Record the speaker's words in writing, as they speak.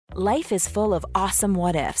Life is full of awesome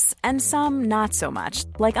what-ifs, and some not so much,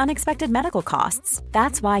 like unexpected medical costs.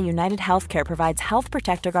 That's why United Healthcare provides Health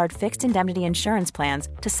Protector Guard fixed indemnity insurance plans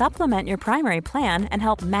to supplement your primary plan and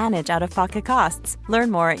help manage out-of-pocket costs.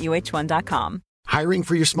 Learn more at uh1.com. Hiring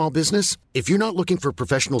for your small business? If you're not looking for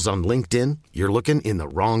professionals on LinkedIn, you're looking in the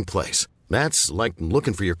wrong place. That's like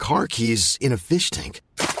looking for your car keys in a fish tank.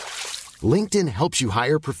 LinkedIn helps you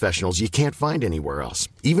hire professionals you can't find anywhere else,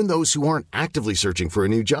 even those who aren't actively searching for a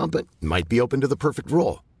new job but might be open to the perfect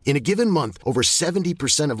role. In a given month, over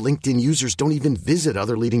 70% of LinkedIn users don't even visit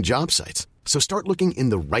other leading job sites. So start looking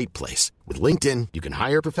in the right place. With LinkedIn, you can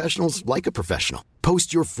hire professionals like a professional.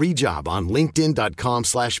 Post your free job on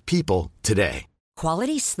linkedin.com/people today.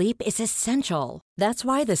 Quality sleep is essential. That's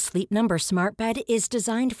why the Sleep Number Smart Bed is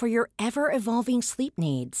designed for your ever-evolving sleep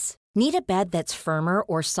needs. Need a bed that's firmer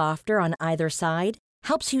or softer on either side?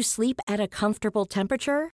 Helps you sleep at a comfortable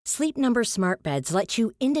temperature? Sleep Number Smart Beds let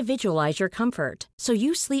you individualize your comfort, so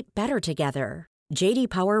you sleep better together. J.D.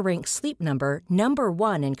 Power ranks Sleep Number number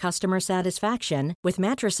 1 in customer satisfaction with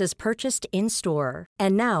mattresses purchased in-store.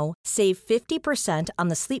 And now, save 50% on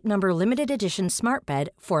the Sleep Number Limited Edition Smart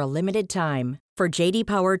Bed for a limited time. For J.D.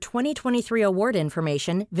 Power 2023 award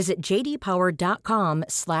information, visit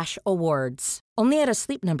jdpower.com/awards. Only at a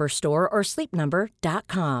Sleep Number store or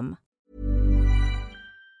sleepnumber.com.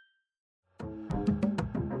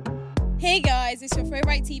 Hey guys, it's your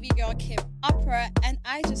favorite TV girl, Kim, Oprah, and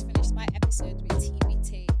I just finished my episode with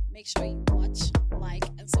TVT. Make sure you watch, like,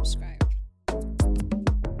 and subscribe.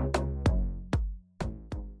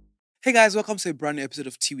 Hey guys, welcome to a brand new episode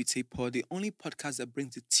of Tea with Tay Pod, the only podcast that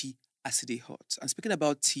brings the tea as it is hot. And speaking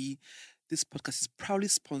about tea, this podcast is proudly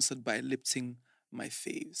sponsored by Lipton, my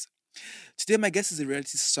faves. Today, my guest is a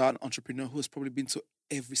reality star and entrepreneur who has probably been to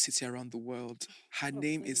every city around the world. Her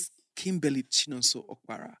name is Kimberly Chinonso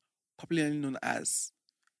Okpara, popularly known as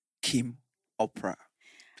Kim Oprah.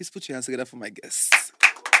 Please put your hands together for my guest.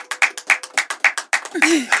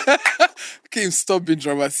 Kim, stop being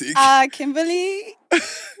dramatic. Kimberly.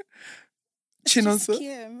 Chinonso.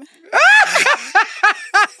 Kim.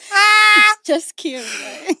 Just Kim.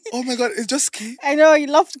 Right? Oh my God, it's just Kim? I know, you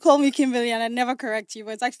love to call me Kimberly and I never correct you,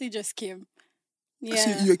 but it's actually just Kim. Yeah. So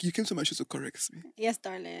you came to my show to correct me. Yes,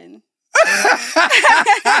 darling.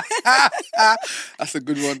 That's a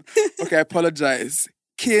good one. Okay, I apologize.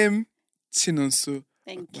 Kim Chinonso.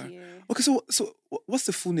 Thank you. Okay, so what's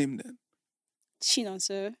the full name then?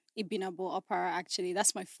 Chinonso Ibinabo Opera, actually.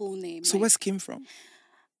 That's my full name. So where's Kim from?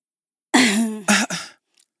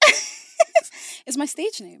 It's my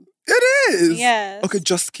stage name. It is? Yes. Okay,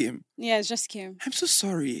 just Kim. Yeah, it's just Kim. I'm so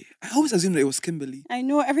sorry. I always assumed that it was Kimberly. I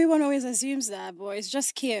know, everyone always assumes that, but it's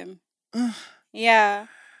just Kim. Yeah.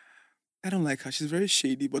 I don't like her. She's very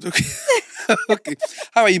shady, but okay. Okay.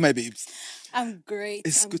 How are you, my babes? I'm great.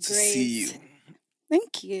 It's good to see you.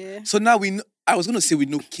 Thank you. So now we know, I was going to say we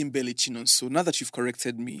know Kimberly Chinonso. Now that you've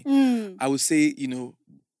corrected me, I would say,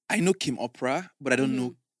 I know Kim Oprah, but I don't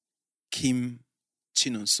know Kim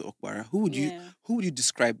Chinonso Okpara. Who would you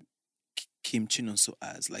describe Kim Chinonso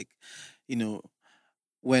as? Like,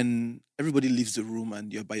 when everybody leaves the room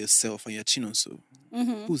and you're by yourself and you're Chinonso,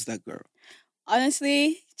 who's that girl?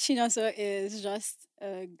 Honestly, Chinonso is just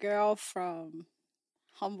a girl from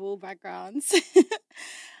humble backgrounds.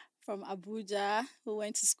 From Abuja, who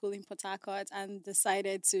went to school in Port Harcourt and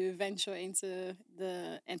decided to venture into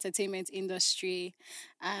the entertainment industry.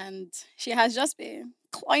 And she has just been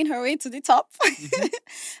clawing her way to the top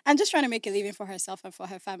and just trying to make a living for herself and for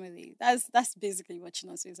her family. That's basically what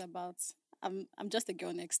Chinonso is about. I'm just a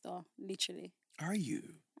girl next door, literally. Are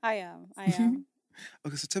you? I am.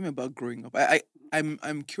 Okay, so tell me about growing up.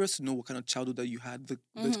 I'm curious to know what kind of childhood that you had, the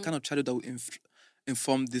kind of childhood that will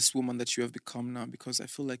inform this woman that you have become now, because I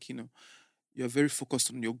feel like, you're very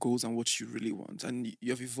focused on your goals and what you really want, and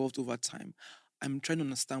you have evolved over time. I'm trying to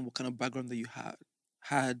understand what kind of background that you had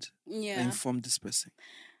that informed this person.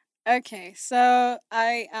 Okay, so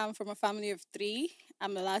I am from a family of 3.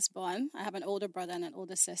 I'm the last born. I have an older brother and an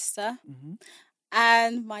older sister.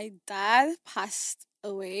 And my dad passed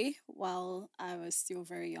away while I was still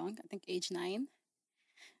very young, I think age 9.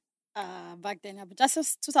 Back then, but that's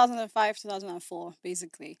just 2005, 2004,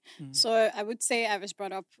 basically. So I would say I was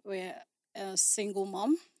brought up with a single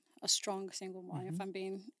mom, a strong single mom, if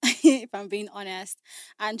I'm being honest,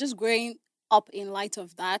 and just growing up in light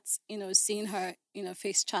of that, seeing her,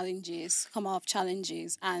 face challenges, come out of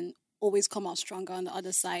challenges, and always come out stronger on the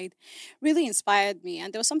other side, really inspired me.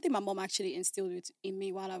 And there was something my mom actually instilled in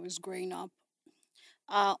me while I was growing up.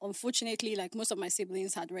 Unfortunately, like most of my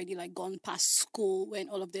siblings had already gone past school when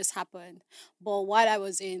all of this happened. But while I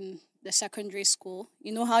was in the secondary school,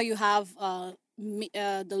 you know how you have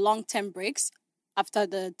the long-term breaks after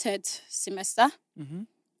the third semester,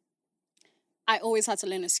 I always had to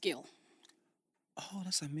learn a skill. Oh,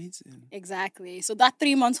 that's amazing. Exactly. So that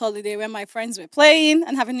 3 month holiday when my friends were playing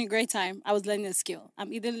and having a great time, I was learning a skill.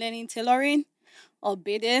 I'm either learning tailoring or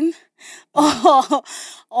bidding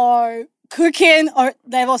or cooking, or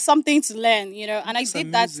there was something to learn, and That's I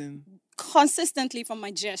did amazing. that consistently from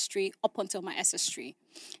my GS3 up until my SS3.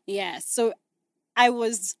 Yeah. So I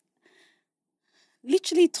was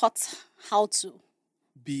literally taught how to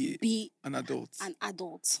Be an adult. an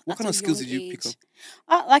adult. What at kind a of skills young did you pick age.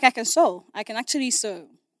 up? Like I can sew. I can actually sew.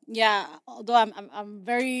 Yeah, although I'm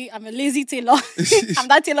a lazy tailor. I'm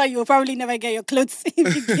that tailor you'll probably never get your clothes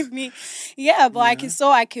if you give me. Yeah, but I can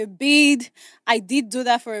sew, I could bead. I did do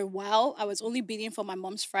that for a while. I was only beading for my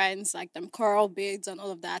mom's friends, like them coral beads and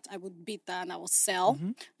all of that. I would bead that and I would sell.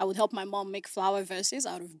 I would help my mom make flower vases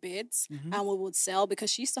out of beads and we would sell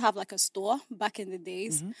because she used to have like a store back in the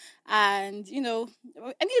days. And,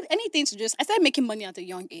 anything to just, I started making money at a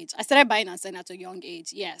young age. I started buying and selling at a young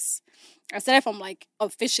age, yes. I started from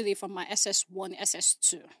officially from my SS1,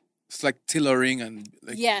 SS2. It's like tailoring and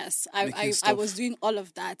like yes, I was doing all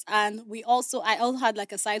of that, and I also had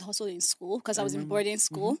like a side hustle in school because I was in boarding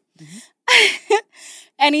school.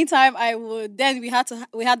 Anytime I would, then we had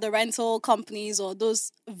the rental companies or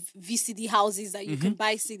those VCD houses that you could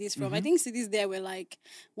buy CDs from. I think CDs there were like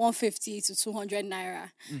 150 to 200 naira.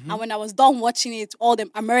 And when I was done watching it, all the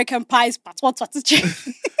American Pies,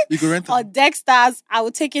 you could rent or Dexters, I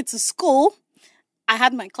would take it to school. I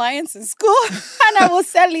had my clients in school and I would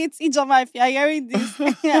sell it. Ijoma, if you're hearing this,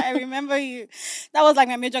 I remember you. That was like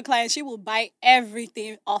my major client. She would buy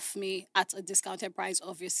everything off me at a discounted price,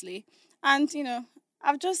 obviously. And,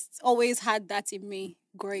 I've just always had that in me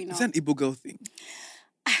growing up. Is that an Igbo girl thing?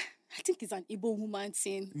 I think it's an Igbo woman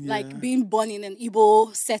thing. Yeah. Like being born in an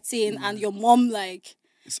Igbo setting and your mom like...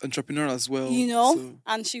 It's entrepreneurial as well.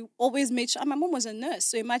 And she always made sure... And my mom was a nurse.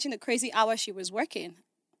 So imagine the crazy hours she was working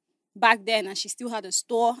back then, and she still had a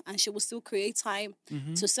store and she would still create time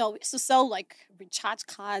to sell. We used to sell like recharge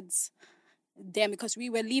cards then because we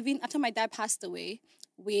were leaving after my dad passed away.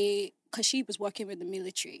 Because she was working with the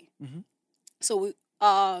military. So we,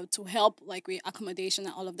 to help like with accommodation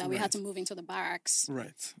and all of that, we had to move into the barracks.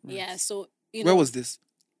 Right. Yeah. So where was this?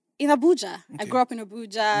 In Abuja. Okay. I grew up in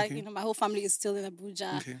Abuja. Okay. My whole family is still in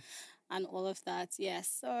Abuja. Okay. And all of that,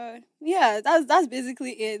 yes. So yeah, that's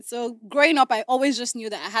basically it. So growing up, I always just knew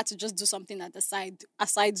that I had to just do something at the side,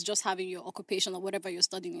 aside just having your occupation or whatever you're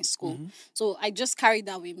studying in school. So I just carried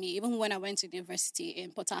that with me. Even when I went to the university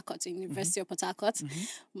in Port Harcourt, University of Port Harcourt,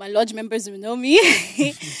 my lodge members will know me.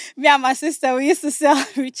 Me and my sister, we used to sell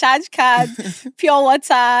recharge cards, pure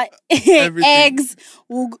water, eggs.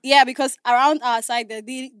 Because around our side,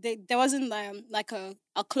 there wasn't like a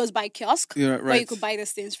close by kiosk where you could buy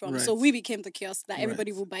these things from. So we became the kiosk that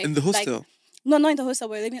everybody would buy. In the hostel? Like, no, not in the hostel.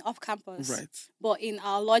 We're living off campus. Right. But in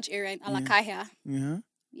our lodge area in Alakahia.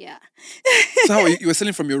 Yeah. So how you were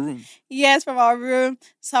selling from your room? Yes, from our room.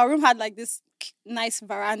 So our room had like this nice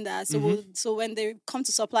veranda. So so when they come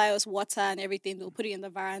to supply us water and everything, they'll put it in the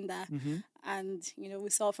veranda. And, we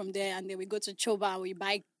sell from there. And then we go to Choba and we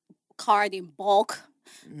buy card in bulk.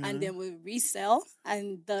 And then we resell.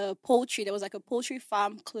 And the poultry, there was like a poultry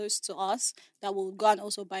farm close to us that we'll go and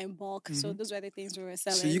also buy in bulk. So those were the things we were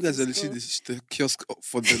selling. So you guys are literally the kiosk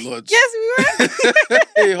for the lodge. Yes, we were.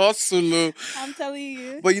 Hey, hustle. I'm telling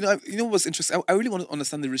you. But what's interesting? I really want to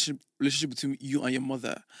understand the relationship between you and your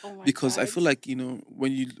mother. Because God. I feel like,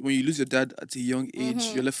 when you lose your dad at a young age,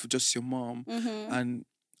 you're left with just your mom. And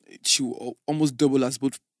she will almost double as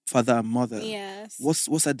both father and mother. Yes.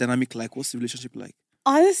 What's that dynamic like? What's the relationship like?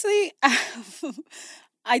 Honestly,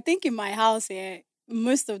 I think in my house here,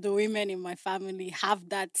 most of the women in my family have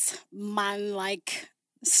that man-like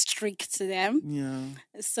streak to them. Yeah.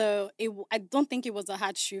 So I don't think it was a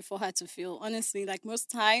hard shoe for her to feel. Honestly, like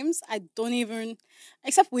most times, I don't even,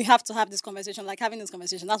 except we have to have this conversation, like having this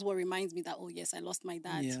conversation. That's what reminds me that, oh yes, I lost my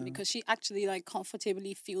dad. Yeah. Because she actually like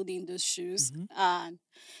comfortably filled in those shoes. And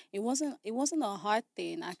it wasn't a hard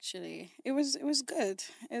thing, actually. It was good.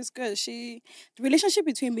 It was good. The relationship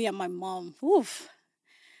between me and my mom,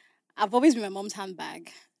 I've always been my mom's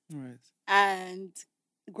handbag. Right. And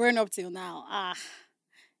growing up till now,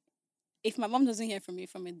 if my mom doesn't hear from me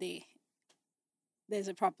from a day, there's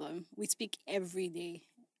a problem. We speak every day.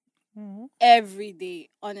 Every day,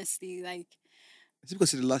 honestly. Like, is it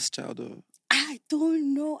because you're the last child or? I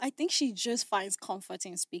don't know. I think she just finds comfort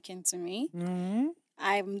in speaking to me.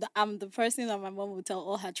 I'm the person that my mom would tell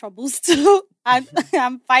all her troubles to, and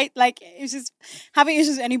I'm fight like if she's having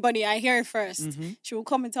issues with anybody, I hear it 1st. She will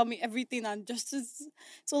come and tell me everything, and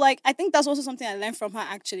so like I think that's also something I learned from her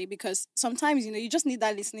actually, because sometimes you just need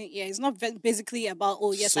that listening ear. It's not basically about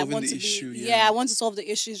yes Solving I want the to issue, be yeah. I want to solve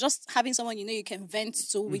the issue. It's just having someone you can vent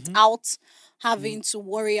to without having to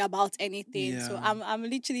worry about anything. So Yeah. I'm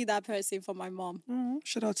literally that person for my mom.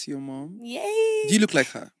 Shout out to your mom. Yay! Do you look like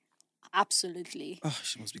her? Absolutely. Oh,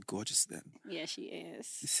 she must be gorgeous then. Yeah, she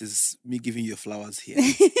is. This is me giving you flowers here.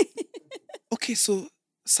 Okay, so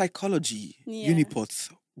psychology, Yeah.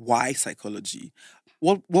 Uniport. Why psychology?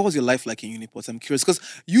 What was your life like in Uniport? I'm curious because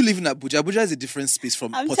you live in Abuja. Abuja is a different space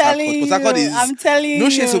from I'm Port Harcourt. telling Port Harcourt you, is I'm telling no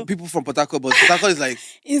shade you. to people from Port Harcourt, but Port Harcourt is like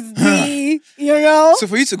It's the. So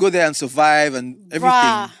for you to go there and survive and everything,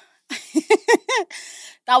 Bruh.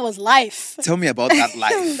 That was life. tell me about that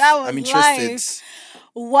life. That was I'm interested. life.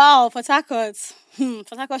 Wow, Port Harcourt.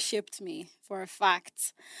 Port Harcourt shaped me for a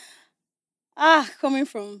fact. Coming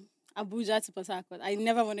from Abuja to Port Harcourt, I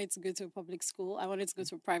never wanted to go to a public school. I wanted to go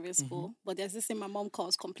to a private school. But there's this thing my mom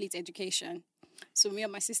calls complete education. So me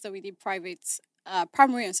and my sister, we did private,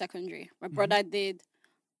 primary and secondary. My brother did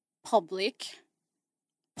public,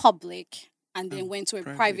 and then went to a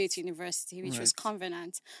private university, which was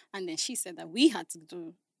Covenant. And then she said that we had to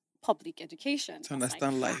do public education. To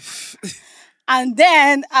understand life. And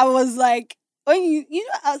then I was like, when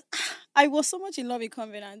I was so much in love with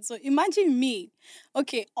Covenant. So imagine me.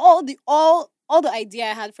 Okay, all the idea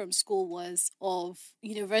I had from school was of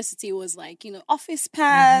university was like, office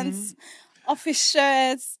pants, office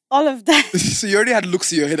shirts, all of that. So you already had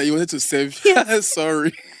looks in your head that you wanted to save. Yes.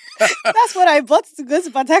 Sorry. That's what I bought to go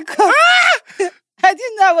to Port Harcourt. I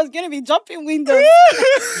didn't know I was going to be jumping windows.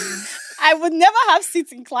 I would never have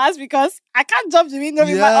seats in class because I can't jump the window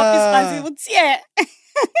with my office pants. It would tear.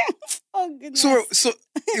 Oh goodness. So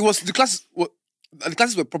it was the class. The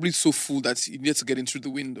classes were probably so full that you needed to get in through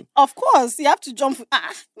the window. Of course, you have to jump.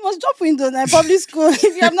 You must jump window in a public school. If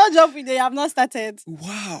you have not jumped window, you have not started.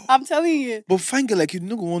 Wow. I'm telling you. But fine girl, like you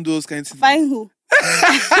don't want those kinds of Fine who?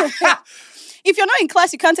 If you're not in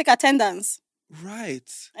class, you can't take attendance. Right.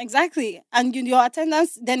 Exactly. And your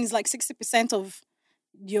attendance then is like 60% of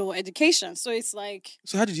your education. So it's like...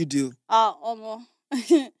 So how did you deal?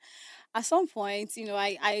 At some point,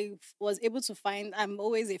 I was able to find... I'm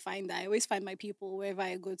always a finder. I always find my people wherever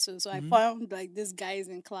I go to. So I found like these guys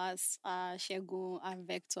in class, Shegun and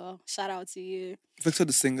Vector. Shout out to you. Vector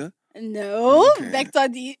the singer? No, okay. Vector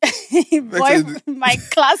the boy, my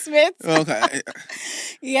classmate. Okay.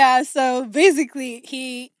 Yeah, so basically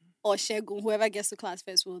he or Shegun, whoever gets to class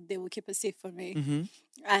first, they will keep a seat for me.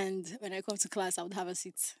 And when I come to class, I would have a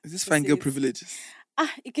seat. Is this fine girl privilege?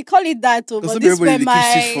 You can call it that too, but these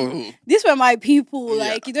were my people. Yeah.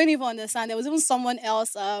 Like, you don't even understand. There was even someone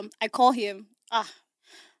else, I call him,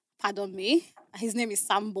 pardon me, his name is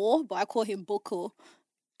Sambo, but I call him Boko.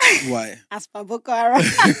 Why? As per Boko Haram.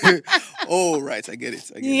 Oh, right. I get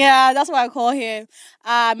it. Yeah, that's what I call him.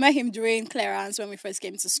 I met him during clearance when we first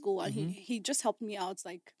came to school, and he just helped me out.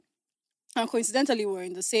 Like, and coincidentally, we were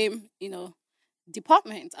in the same,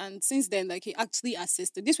 department. And since then, like, he actually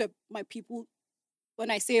assisted. These were my people. When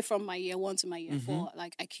I say from my year 1 to my year 4,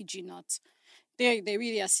 like, I kid you not. They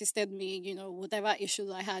really assisted me, whatever issues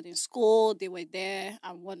I had in school, they were there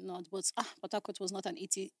and whatnot. But Port Harcourt was not an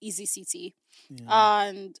easy city. Yeah.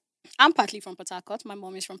 And I'm partly from Port Harcourt. My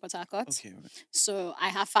mom is from Port Harcourt. Okay, right. So I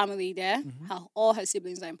have family there. All her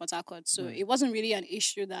siblings are in Port Harcourt. So it wasn't really an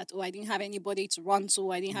issue that, I didn't have anybody to run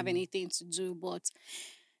to. I didn't have anything to do. But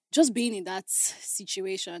just being in that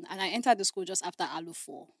situation. And I entered the school just after Alu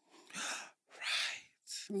 4.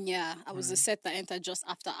 Yeah, I was the set that entered just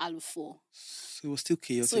after Alu 4. So it was still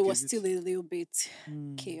chaotic. So it was still a little bit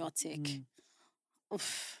chaotic.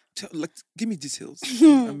 Give me details.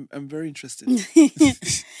 I'm very interested.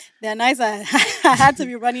 They're nice. I had to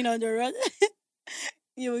be running on the road.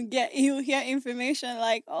 You hear information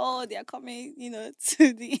like, they're coming,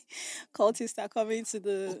 to the cultists are coming to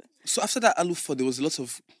the... So after that Alu 4, there was a lot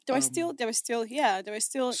of... There were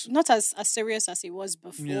still not as serious as it was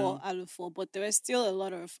before Alu 4, but there was still a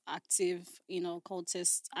lot of active,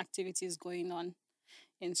 cultist activities going on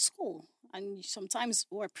in school. And sometimes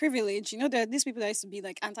we're privileged. There are these people that used to be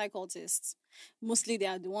like anti-cultists. Mostly they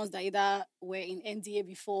are the ones that either were in NDA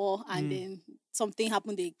before and then something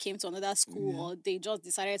happened, they came to another school or they just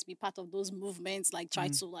decided to be part of those movements, like try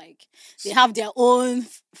to they have their own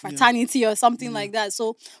fraternity or something like that.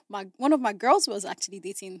 So one of my girls was actually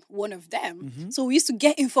dating one of them. So we used to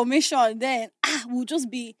get information then. We'll just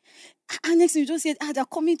be, next thing we just said, they're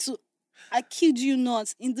coming to I kid you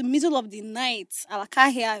not. In the middle of the night, Alaka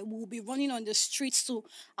here will be running on the streets to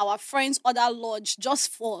our friend's other lodge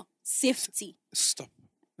just for safety. Stop.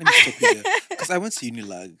 Let me stop you there. Because I went to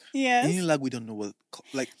Unilag. Yes. In Unilag, we don't know what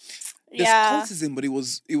there's Yeah. cultism, but it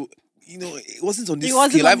wasn't on this It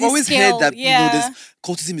wasn't scale. on I've this always scale, heard that yeah. there's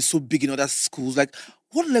cultism is so big in other schools. Like,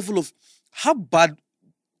 what level of how bad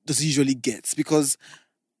does it usually get? Because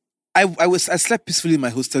I slept peacefully in my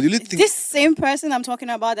hostel. You really think This same person I'm talking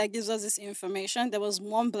about that gives us this information, there was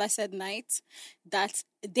one blessed night that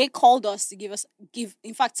they called us to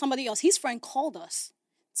in fact, somebody else, his friend called us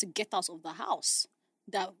to get out of the house.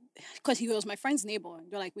 Because he was my friend's neighbor.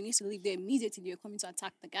 They're like, we need to leave there immediately. They're coming to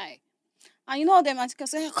attack the guy. And you know them, and they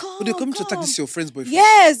say, come. but they're coming to attack this your friend's boyfriend?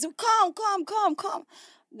 Yes, come.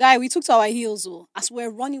 Guy, we took to our heels. As we're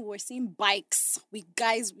running, we're seeing bikes with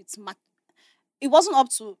guys with It wasn't up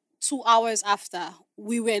to 2 hours after.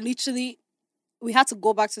 We had to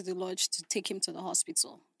go back to the lodge to take him to the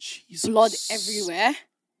hospital. Jesus. Blood everywhere.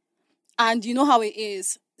 And you know how it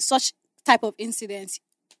is. Such type of incidents.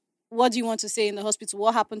 What do you want to say in the hospital?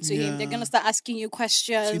 What happened to him? They're going to start asking you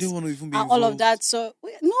questions. So you don't want to even be and all of involved? that. So,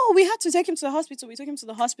 we had to take him to the hospital. We took him to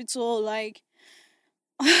the hospital, like...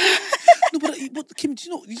 No, but Kim, do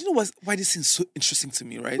you know why this is so interesting to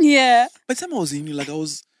me, right? Yeah. By the time I was in Unilag, I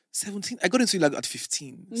was 17. I got into Unilag at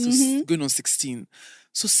 15. So going on 16.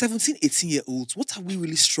 So 17, 18-year-olds, what are we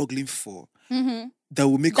really struggling for? That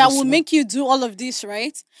will make you do all of this,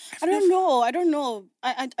 right? I don't know.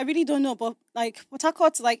 I really don't know. But like Port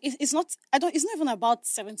Harcourt, like it's not even about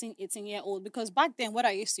 17, 18-year-old, because back then what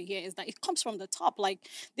I used to hear is that it comes from the top. Like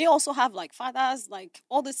they also have like fathers, like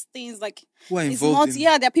all these things, like who are it's involved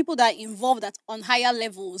not there are people that are involved on higher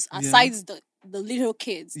levels aside the little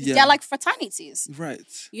kids. Yeah. They're like fraternities. Right.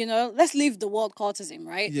 Let's leave the word cultism,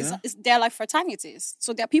 right? Yeah. They're like fraternities.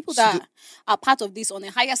 So there are people that are part of this on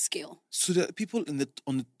a higher scale. So there are people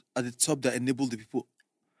at the top that enable the people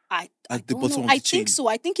I at the don't bottom know. of the I chain. think so.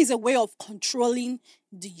 I think it's a way of controlling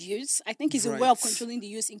the youth. I think it's a way of Right. controlling the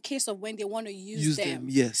youth in case of when they want to use Use them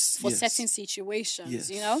yes, for yes. certain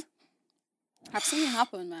situations, Yes. I've seen it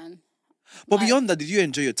happen, man. But beyond that, did you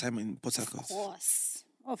enjoy your time in Port Harcourt?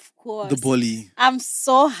 Of course. The Bolly. I'm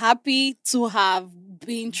so happy to have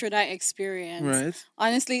been through that experience. Right.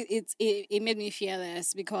 Honestly, it made me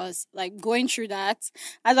fearless because, like, going through that,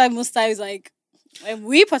 as I most times, like, when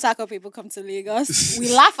we Port Harcourt people come to Lagos,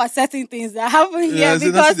 we laugh at certain things that happen here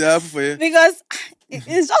because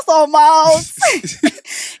it's just our mouths.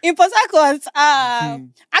 In Port Harcourt,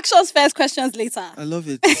 actions first, questions later. I love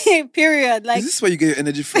it. Period. Like, is this where you get your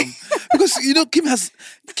energy from? Because Kim is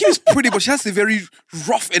pretty, but she has a very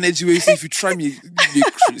rough energy where you say, if you try me, you'll be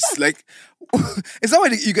Chris. Like, is that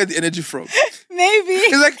where you get the energy from? Maybe.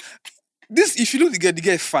 It's like this. If you look the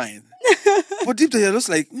guy fine, but deep down you're just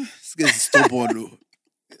like, this guy's stubborn. Though.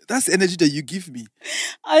 That's the energy that you give me.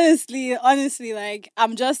 Honestly, like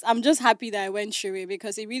I'm just happy that I went through it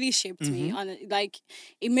because it really shaped me. Like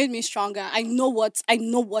it made me stronger. I know what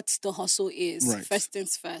the hustle is. Right. First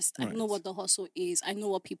things first. Right. I know what the hustle is. I know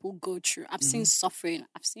what people go through. I've seen suffering.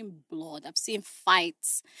 I've seen blood. I've seen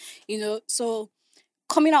fights. So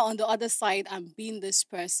coming out on the other side and being this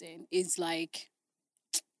person is like,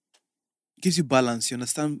 gives you balance. You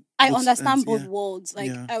understand? I understand both worlds. Like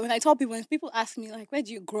Yeah. when people ask me like, where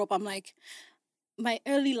do you grow up? I'm like, my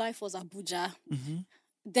early life was Abuja.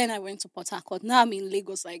 Then I went to Port Harcourt. Now I'm in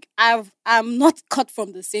Lagos. Like I'm not cut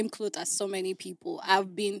from the same cloth as so many people.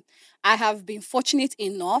 I have been fortunate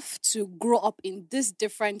enough to grow up in these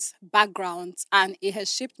different backgrounds, and it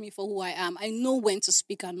has shaped me for who I am. I know when to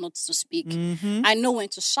speak and not to speak. I know when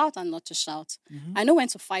to shout and not to shout. I know when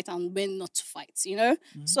to fight and when not to fight.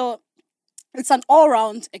 So it's an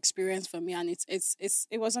all-round experience for me, and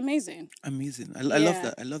it was amazing. Amazing. I love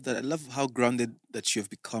that. I love that. I love how grounded that you have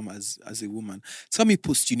become as a woman. Tell me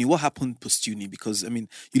post-uni, what happened post-uni? Because, I mean,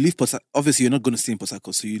 you leave Port Harcourt. Obviously, you're not going to stay in Port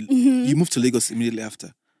Harcourt, so you moved to Lagos immediately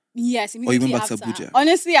after. Yes, Or you immediately went back after. to Abuja.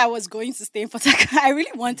 Honestly, I was going to stay in Port Harcourt. I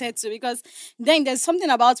really wanted to, because then there's something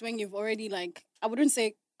about when you've already, like, I wouldn't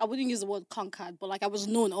use the word conquered, but like I was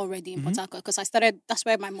known already in Port Harcourt because that's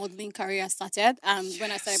where my modeling career started, and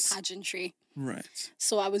when I started pageantry. Right.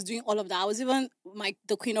 So I was doing all of that. I was even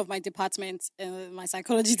the queen of my department, my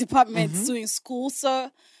psychology department, doing school.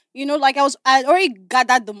 So, like I already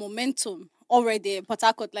gathered the momentum already in Port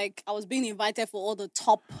Harcourt. Like I was being invited for all the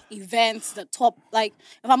top events, like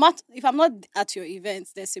if I'm not at your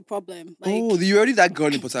events, there's a problem. Like, you were already that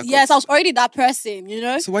girl in Port Harcourt. Yes, I was already that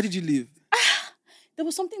person, So why did you leave? There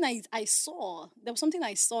was something I saw. There was something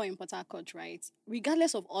I saw in Port Harcourt, right?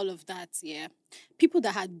 Regardless of all of that, people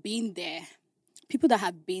that had been there,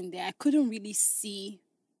 I couldn't really see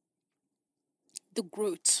the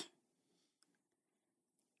growth.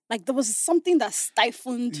 Like there was something that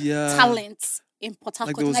stifled Yeah. talent in Port Like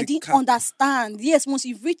Harcourt, there and was I a didn't cap. understand. Yes, once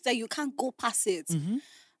you've reached there, you can't go past it. Mm-hmm.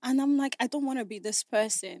 And I'm like, I don't want to be this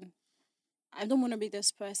person. I don't want to be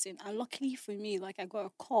this person. And luckily for me, like I got a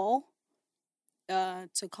call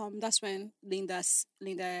to come. That's when Linda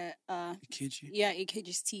KG. yeah,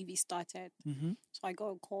 AKG's TV started. Mm-hmm. So I got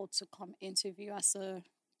a call to come interview as a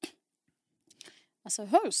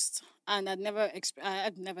host, and I'd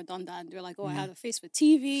never done that. And they were like, "Oh, I Yeah. had a face for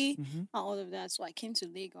TV Mm-hmm. and all of that." So I came to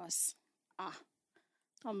Lagos.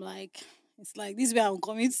 I'm like, it's like this is where I'm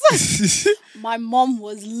coming. My mom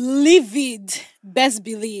was livid. Best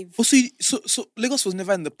believe. Oh, so Lagos was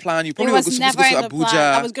never in the plan. You It probably were was supposed to never go in to the plan.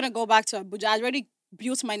 I Abuja. was gonna go back to Abuja. I already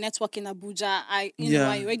built my network in Abuja. I Yeah.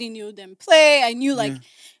 already knew them play. I knew like Yeah.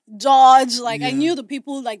 George, like I Yeah. knew the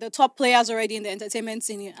people, like the top players already in the entertainment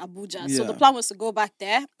scene in Abuja. So the Yeah. plan was to go back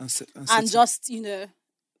there And and settle. just,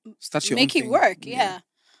 Start your own make it thing. work. Yeah.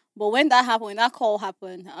 But when that happened, when that call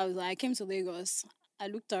happened, I was like, I came to Lagos. I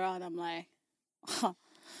looked around. I'm like,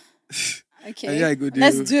 okay, Yeah, good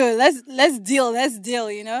let's deal. do it. Let's deal.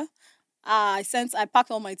 I packed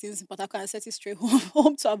all my things in Port Harcourt and sent it straight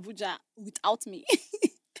home to Abuja without me.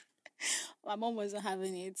 My mom wasn't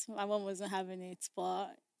having it. But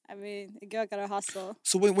I mean, a girl gotta hustle.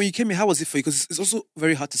 So when you came here, how was it for you? Because it's also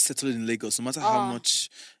very hard to settle in Lagos, no matter how much,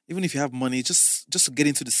 even if you have money, just to get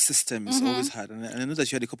into the system is always hard. And I know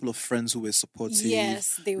that you had a couple of friends who were supportive,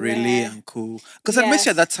 Yes, they really were. and cool. Because I met you Yes.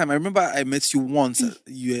 at that time. I remember I met you once.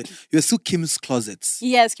 You were still Kim's closet.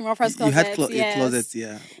 Yes, Kimpossible You had closet. a Yes. closet,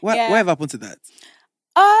 yeah. Yeah. Whatever happened to that?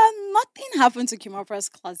 Nothing happened to Kimpossible's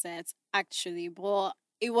closet actually, but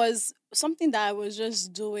it was something that I was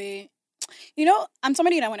just doing. I'm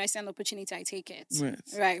somebody that when I see an opportunity, I take it.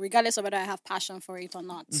 Right. Regardless of whether I have passion for it or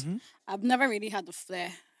not. Mm-hmm. I've never really had the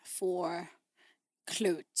flair for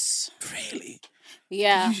clothes. Really?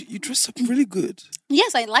 Yeah. You dress up really good.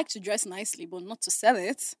 Yes, I like to dress nicely, but not to sell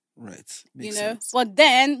it. Right. Makes sense. But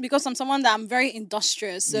then because I'm someone that I'm very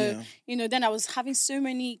industrious, so then I was having so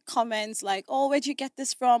many comments like, "Oh, where'd you get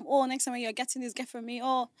this from? Oh, next time when you're getting this, get from me."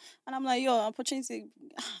 Oh, and I'm like, "Yo, opportunity,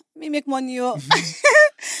 me make money." Yo.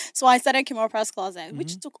 So I started Kimpossible's closet,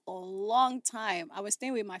 which took a long time. I was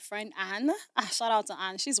staying with my friend Anne. Shout out to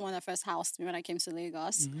Anne. She's the one that first housed me when I came to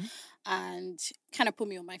Lagos, and kind of put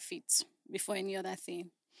me on my feet before any other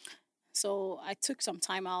thing. So I took some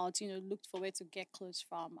time out, looked for where to get clothes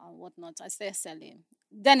from and whatnot. I started selling.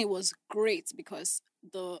 Then it was great because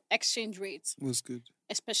the exchange rate Was good.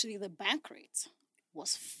 Especially the bank rate,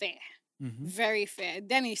 was fair. Mm-hmm. Very fair.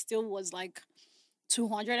 Then it still was like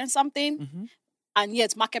 200 and something. Mm-hmm. And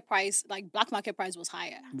yet market price, like black market price was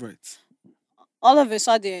higher. Right. All of a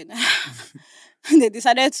sudden, they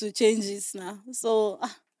decided to change it now. So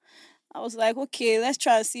I was like, okay, let's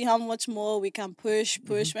try and see how much more we can push.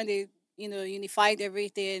 When they, unified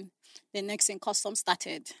everything. The next thing, customs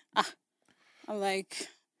started. I'm like,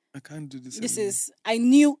 I can't do this. I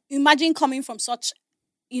knew, imagine coming from such,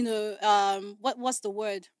 what's the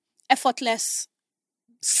word? Effortless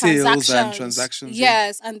Sales and transactions.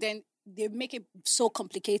 Yes, and then they make it so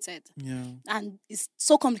complicated. Yeah. And it's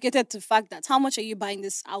so complicated to the fact that how much are you buying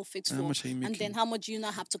this outfit for? How much are you making? And then how much you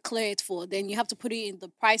now have to clear it for? Then you have to put it in the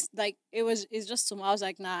price. Like it's just too much. I was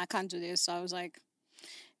like, nah, I can't do this. So I was like,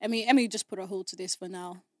 let me just put a hold to this for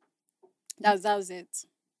now. That was it.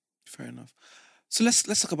 Fair enough. So let's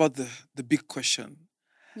talk about the big question.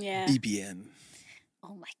 Yeah. BBN.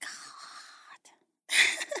 Oh my God.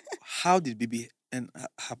 How did BBN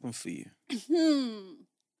happen for you?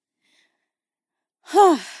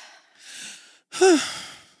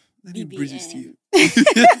 Let me bridge this to you.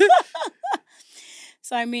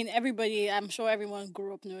 So, I mean, I'm sure everyone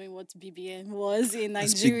grew up knowing what BBN was in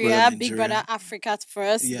Nigeria. Big Brother Africa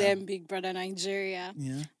first, then Big Brother Nigeria.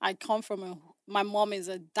 Yeah. I come from my mom is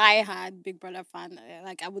a diehard Big Brother fan.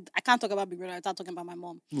 Like I can't talk about Big Brother without talking about my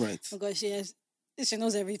mom. Right. Because she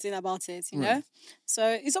knows everything about it, know? So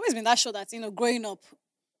it's always been that show that, growing up,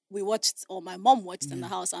 we watched, or my mom watched in the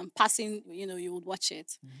house, and passing, you would watch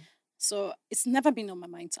it. Mm-hmm. So it's never been on my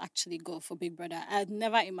mind to actually go for Big Brother. I had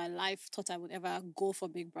never in my life thought I would ever go for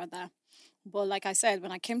Big Brother. But like I said,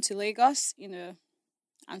 when I came to Lagos,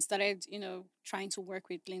 and started, trying to work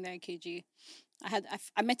with Linda and KG,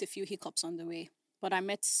 I met a few hiccups on the way, but I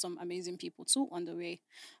met some amazing people too on the way.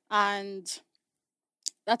 And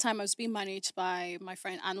that time I was being managed by my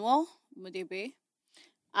friend Anwar Mudebe.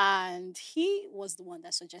 And he was the one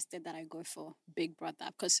that suggested that I go for Big Brother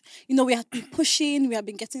because, you know, we have been pushing, we have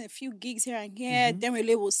been getting a few gigs here and here. Then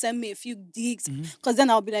Really will send me a few gigs because then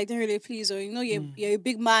I'll be like, Really, please, or, you know, you're a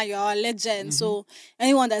big man, you're a legend. So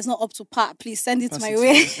anyone that's not up to par, please send it my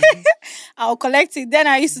way. I'll collect it. Then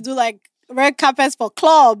I used to do like red carpets for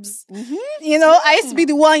clubs. You know, I used to be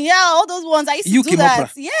the one, all those ones. I used to do that.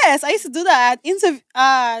 Oprah. Yes, I used to do that.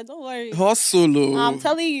 Don't worry. Solo. I'm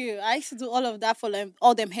telling you, I used to do all of that for them,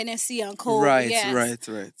 all them Hennessy and Co. Right.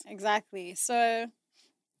 Exactly. So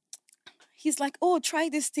he's like, oh, try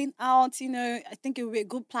this thing out. You know, I think it would be a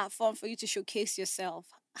good platform for you to showcase yourself.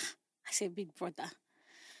 I said, Big Brother.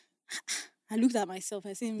 I looked at myself.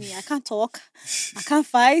 I said, I can't talk. I can't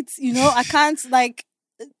fight. You know, I can't like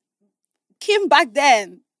Kim back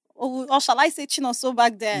then. Or shall I say Chinoso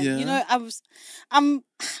back then? Yeah. You know,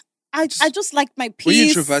 I just like my peace. Were you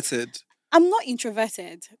introverted? I'm not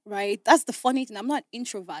introverted, right? That's the funny thing. I'm not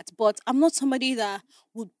introvert, but I'm not somebody that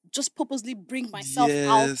would just purposely bring myself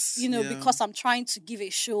out, you know, because I'm trying to give a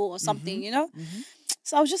show or something, you know?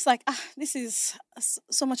 So I was just like, this is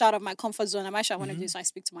so much out of my comfort zone. I'm actually want to do this. So I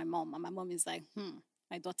speak to my mom, and my mom is like,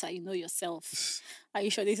 my daughter, you know yourself. Are you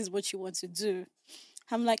sure this is what you want to do?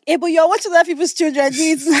 I'm like, hey, but you're watching other people's children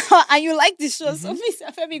needs now, and you like this show, so please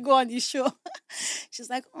let me go on this show. She's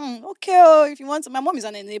like, okay, if you want to. My mom is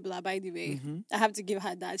an enabler, by the way. I have to give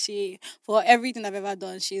her that. For everything I've ever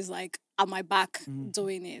done, she's like at my back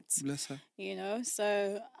doing it. Bless her. You know,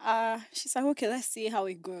 so she's like, okay, let's see how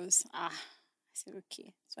it goes. I said,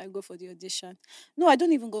 okay. So I go for the audition. No, I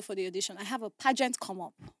don't even go for the audition. I have a pageant come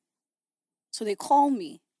up. So they call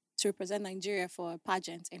me to represent Nigeria for a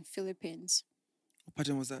pageant in Philippines. What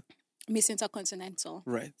pageant was that? Miss Intercontinental.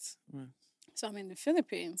 Right. So I'm in the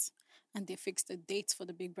Philippines and they fixed a date for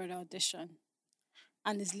the Big Brother audition.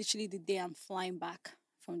 And it's literally the day I'm flying back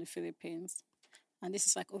from the Philippines. And this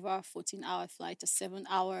is like over a 14-hour flight, a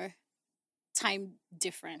 7-hour time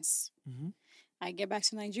difference. I get back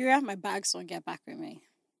to Nigeria, my bags don't get back with me.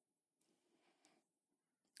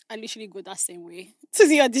 I literally go that same way to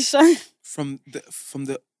the audition. From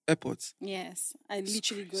the airport? Yes, I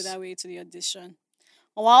literally go that way to the audition.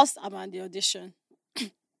 And whilst I'm at the audition,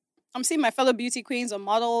 I'm seeing my fellow beauty queens or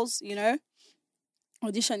models, you know,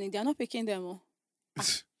 auditioning. They're not picking them.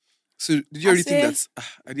 So did you already think that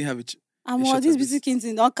I didn't have it? I'm all these beauty queens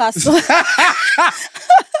in Newcastle.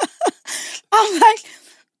 I'm like,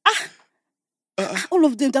 all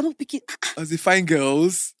of them, they're not picking. As the fine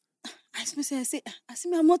girls. I see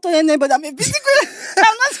me, I'm not telling anybody I'm a beauty queen. I'm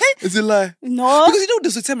not saying. Is it lie? No. Because you know,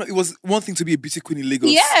 there's a time it was one thing to be a beauty queen in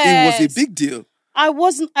Lagos. Yes. It was a big deal.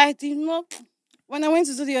 I did not. When I went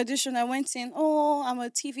to do the audition, I went in, I'm a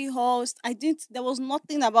TV host. There was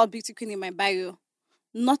nothing about beauty queen in my bio.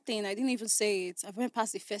 Nothing. I didn't even say it. I went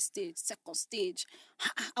past the first stage, second stage.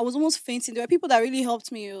 I was almost fainting. There were people that really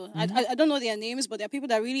helped me. I don't know their names, but there are people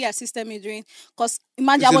that really assisted me during. Because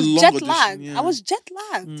imagine, I was jet lagged. Yeah. I was jet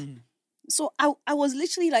lagged. So I was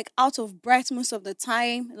literally like out of breath most of the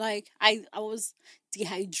time. Like I was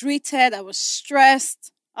dehydrated. I was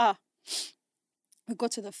stressed. We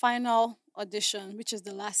got to the final audition, which is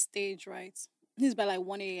the last stage, right? This is by like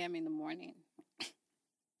 1 a.m. in the morning.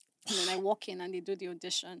 And then I walk in and they do the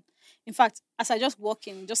audition. In fact, as I just walk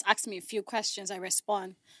in, just ask me a few questions, I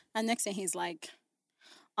respond. And next thing he's like,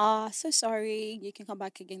 so sorry, you can come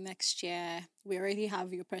back again next year. We already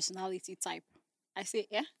have your personality type. I say,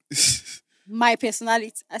 yeah? My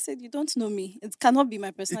personality. I said, you don't know me. It cannot be my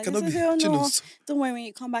personality. It cannot I said, be. no, don't worry, when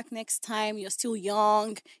you come back next time, you're still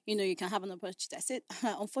young. You know, you can have an opportunity. I said,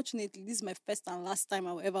 unfortunately, this is my first and last time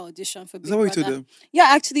I will ever audition for Big Brother. Is that what you told them? Yeah,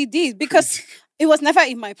 I actually did. Because it was never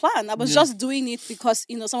in my plan. I was just doing it because,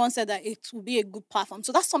 you know, someone said that it would be a good platform.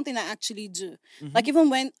 So that's something I actually do. Like even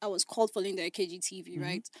when I was called for Linda KG TV,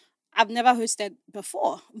 right? I've never hosted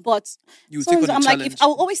before, but I'm like, if I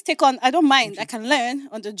will always take on, I don't mind. I can learn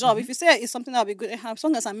on the job. If you say it's something I'll be good at, as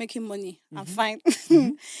long as I'm making money, I'm fine.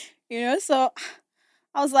 You know, so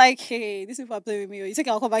I was like, hey, these people are playing with me. You think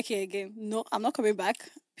I'll come back here again? No, I'm not coming back.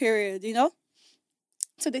 Period. You know.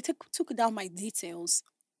 So they took down my details,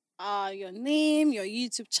 your name, your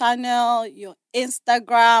YouTube channel, your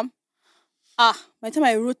Instagram. By the time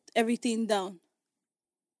I wrote everything down,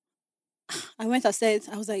 I went and said,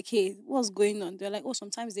 I was like, hey, what's going on? They're like,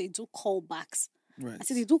 sometimes they do callbacks. Right. I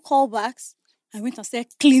said, they do callbacks. I went and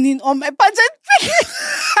started cleaning on my pageant page.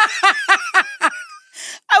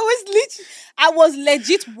 I was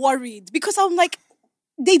legit worried because I'm like,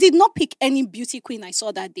 they did not pick any beauty queen I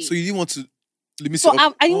saw that day. So you didn't want to limit yourself?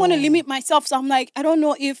 So I didn't want to limit myself. So I'm like, I don't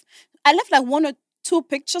know if I left like one or 2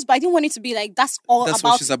 pictures, but I didn't want it to be like that's all That's about.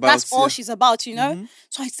 what she's about, That's all yeah. she's about, you know. Mhm.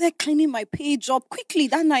 So I started cleaning my page up quickly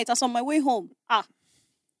that night. I was on my way home.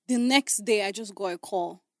 The next day I just got a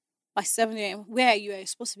call by 7 a.m. Where are you? Are you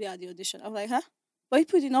supposed to be at the audition? I'm like, huh? But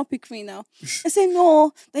people did not pick me now. I say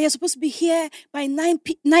no, that you're supposed to be here by 9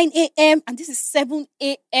 a.m. and this is 7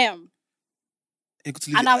 a.m. You got to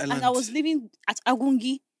leave And the I island. was living at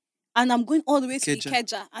Agungi, and I'm going all the way to Ikeja.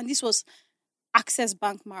 Ikeja, and this was Access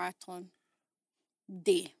Bank Marathon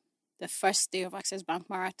day, the first day of Access Bank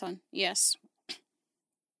Marathon. Yes,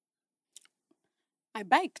 I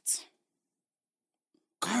biked.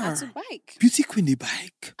 I had to Girl, bike. beauty queen the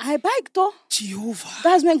bike. I biked though. Jehovah.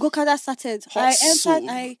 That's when Gokada started.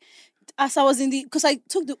 Hustle. As I was in because I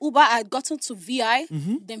took the Uber, I had gotten to VI,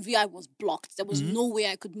 Mm-hmm. then VI was blocked. There was no way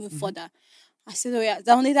I could move Mhm. further. I said, oh yeah,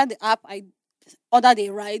 downloaded the app, I ordered a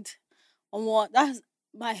ride. On what? That's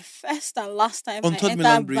my first and last time On I Third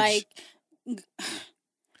Milan entered Bridge. bike.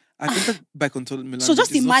 I've entered bike on Milan. So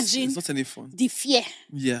just It's imagine it's not any fun. the fear.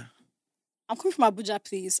 Yeah. I'm coming from Abuja,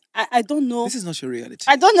 please. I don't know. This is not your reality.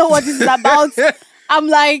 I don't know what this is about. I'm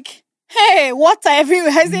like, hey, water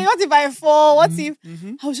everywhere. I say, what if I fall? What if?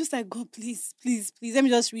 Mm-hmm. I was just like, God, please, please, please, let me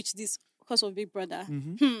just reach this because of Big Brother.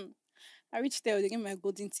 Mm-hmm. I reached there, they gave me my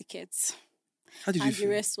golden ticket. How did you And the feel?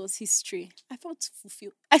 rest was history. I felt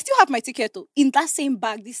fulfilled. I still have my ticket though. In that same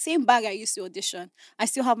bag, the same bag I used to audition. I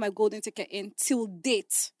still have my golden ticket in till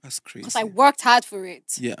date. That's crazy. Because I worked hard for it.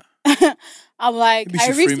 Yeah. I'm like, Maybe you I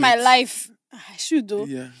should risked frame my it. life. I should though.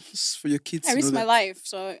 Yeah. Just for your kids I to risked know my that. life.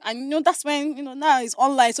 So I know that's when, now it's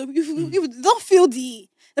online. So you don't feel they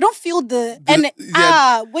don't feel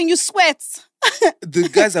when you sweat. The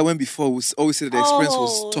guys that went before would always say that the experience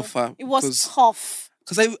was tougher. It was tough.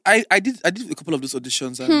 Because I did a couple of those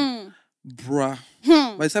auditions and bruh,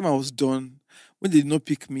 by the time I was done, when they did not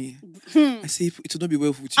pick me, I say it would not be well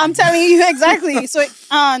with you. I'm telling you exactly. So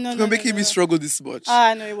no. You're making me struggle this much.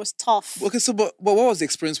 No, it was tough. Okay, so but what was the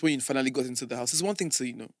experience when you finally got into the house? It's one thing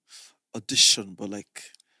to audition, but like,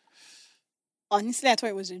 honestly, I thought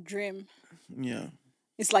it was a dream. yeah,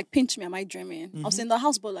 It's like, pinch me, am I dreaming? I was in the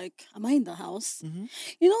house, but like, am I in the house?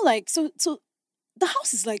 Mhm. So the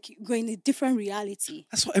house is like going a different reality.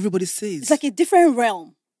 that's what everybody says. It's like a different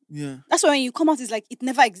realm. yeah, That's why when you come out, it's like it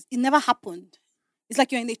never happened. It's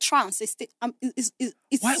like you're in a trance. It's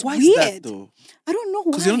why weird. is that though? I don't know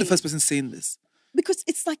why. Because you're not the first person saying this. Because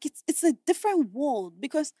it's like it's a different world.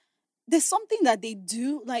 Because there's something that they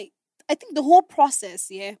do. Like, I think the whole process,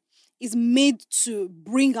 is made to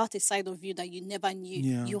bring out a side of you that you never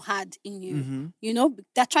knew you had in you. Mm-hmm.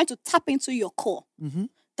 They're trying to tap into your core. Mm-hmm.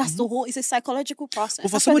 That's the whole. It's a psychological process. But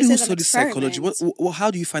for That's why somebody they who say it's an studies psychology, experiment. how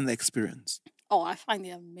do you find that experience? Oh, I find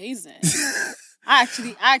it amazing. I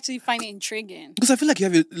actually find it intriguing. Because I feel like you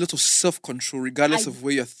have a lot of self-control, regardless of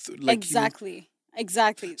where you're Exactly.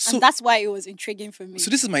 So- And that's why it was intriguing for me. So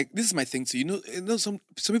this is my thing too. Some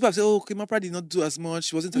people have said, "Oh, okay, Mapra did not do as much.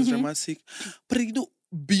 She wasn't as dramatic." But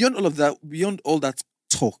beyond all of that, beyond all that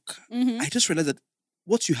talk, I just realized that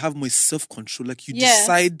what you have more is self-control. Like you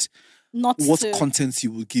decide Not what to. content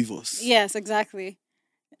you will give us. Yes, exactly.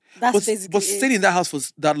 That's But basically staying it. in that house for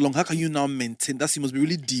that long, how can you now maintain that? Must be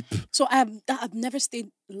really deep. So I've never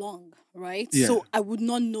stayed long, right? Yeah. So I would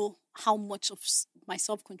not know how much of my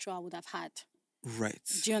self-control I would have had. Right.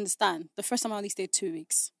 Do you understand? The first time I only stayed 2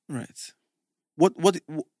 weeks. Right. What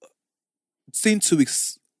staying 2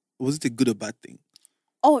 weeks, was it a good or bad thing?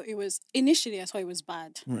 Oh, it was initially I thought it was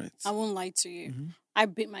bad. Right. I won't lie to you. Mhm. I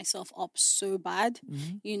beat myself up so bad,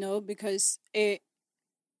 Mhm. because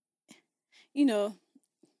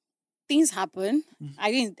things happen.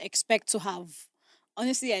 I didn't expect to have.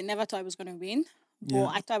 Honestly, I never thought I was going to win, but Yeah.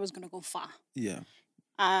 I thought I was going to go far. Yeah.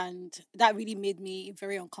 And that really made me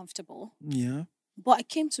very uncomfortable. Yeah. But I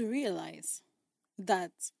came to realize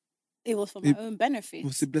that it was for my own benefit. It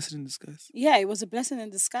was a blessing in disguise. Yeah, it was a blessing in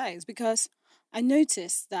disguise because I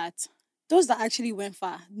noticed that those that actually went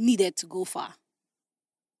far needed to go far.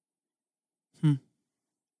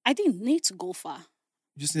 I didn't need to go far.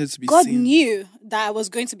 You just needed to be God seen. knew that I was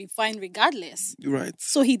going to be fine regardless. Right.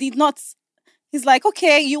 So he did not. He's like,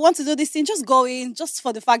 okay, you want to do this thing, just go in, just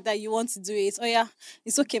for the fact that you want to do it. Oh yeah,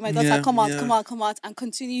 it's okay, my daughter, Yeah, come out, yeah. and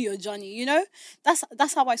continue your journey.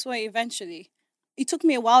 That's how I saw it eventually. It took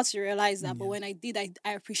me a while to realize that, but when I did,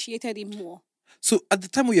 I appreciated it more. So at the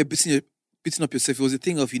time when you're beating up yourself, it was a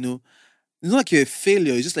thing of, it's not like you're a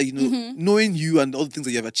failure. It's just like, knowing you and all the things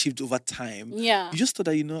that you have achieved over time. Yeah. You just thought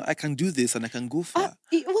that, I can do this and I can go far.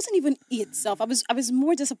 It wasn't even itself. I was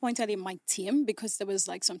more disappointed in my team because there was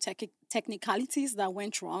like some technicalities that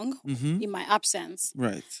went wrong in my absence.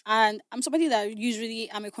 Right. And I'm somebody that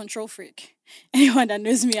usually I'm a control freak. Anyone that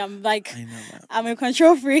knows me, I'm like, I know that. I'm a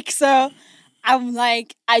control freak. So I'm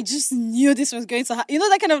like, I just knew this was going to happen.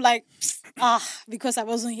 That kind of like, because I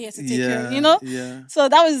wasn't here to take care of, Yeah. So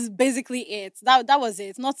that was basically it. That was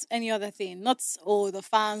it. Not any other thing. Not, the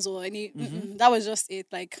fans or any, that was just it.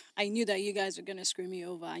 Like, I knew that you guys were going to screw me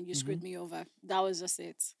over and you screwed me over. That was just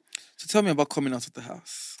it. So tell me about coming out of the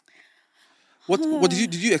house. What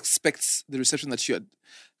did you expect the reception that you had?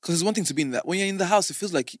 Because it's one thing to be in that. When you're in the house, it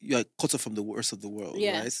feels like you're cut off from the rest of the world,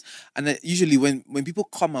 right? And then usually when people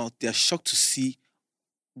come out, they're shocked to see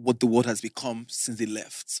what the world has become since they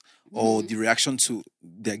left, or the reaction to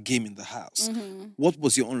their game in the house. What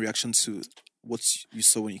was your own reaction to what you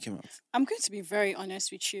saw when you came out? I'm going to be very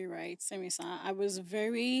honest with you, right, Semisa? I wouldn't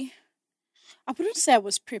say I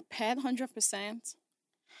was prepared 100%,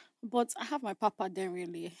 but I have my papa there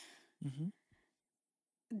really.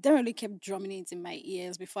 They really kept drumming it in my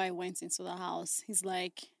ears before I went into the house. He's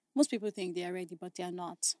like, most people think they are ready, but they are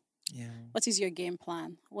not. Yeah. What is your game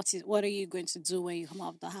plan? What are you going to do when you come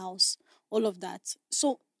out of the house? All of that.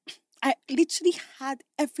 So I literally had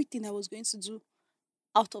everything I was going to do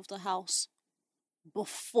out of the house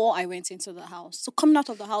before I went into the house. So coming out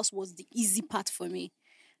of the house was the easy part for me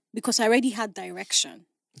because I already had direction.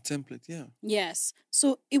 The template, yeah. Yes.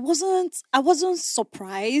 So I wasn't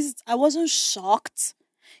surprised. I wasn't shocked.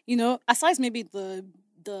 Aside maybe the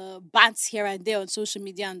bants here and there on social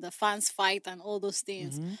media and the fans fight and all those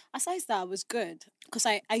things. Aside that, I was good because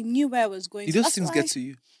I knew where I was going. Did those things get to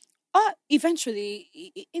you? Eventually,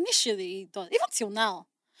 initially, it does. Even till now.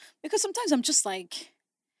 Because sometimes I'm just like...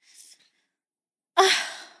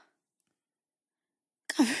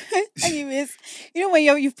 Anyways, when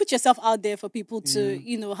you've put yourself out there for people to,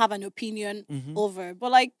 have an opinion over.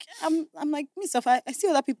 But like, I'm like myself, I see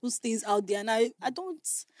other people's things out there and I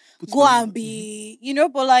don't go and be,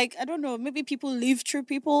 but like, I don't know, maybe people live through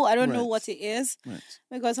people. I don't know what it is. Right.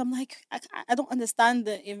 Because I'm like, I don't understand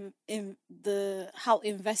the how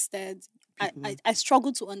invested. I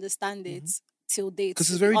struggle to understand it till date. Because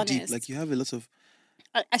it's very deep. Like you have a lot of...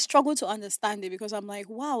 I struggle to understand it because I'm like,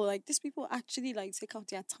 wow, like these people actually like take out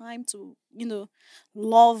their time to,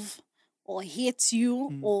 love or hate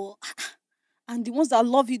you and the ones that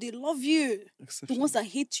love you, they love you. The ones that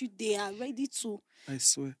hate you, they are ready to... I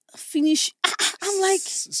swear. Finish. I'm like...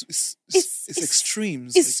 It's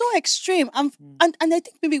extremes. It's so extreme. And I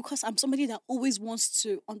think maybe because I'm somebody that always wants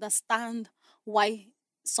to understand why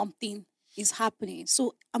something is happening.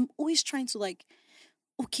 So I'm always trying to like...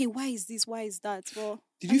 okay, why is this? Why is that? Well,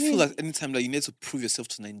 did you feel like any time that you need to prove yourself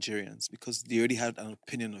to Nigerians because they already had an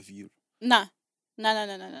opinion of you? No.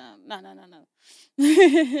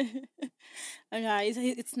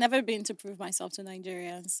 It's never been to prove myself to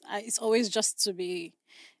Nigerians. It's always just to be...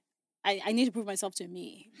 I need to prove myself to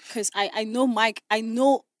me because I know I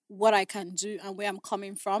know what I can do and where I'm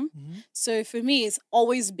coming from. So for me, it's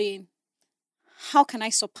always been, how can I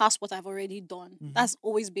surpass what I've already done? That's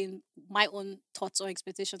always been my own thoughts or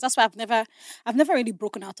expectations. That's why I've never really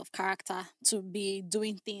broken out of character to be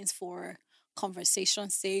doing things for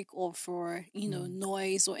conversation's sake or for,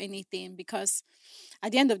 noise or anything. Because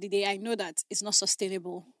at the end of the day, I know that it's not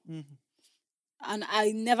sustainable. And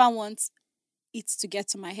I never want it to get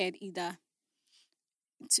to my head either.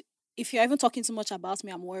 If you're even talking too much about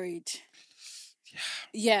me, I'm worried.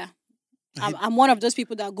 Yeah. I'm one of those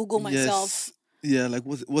people that Google myself. Yeah, like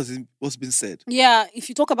what's been said. Yeah, if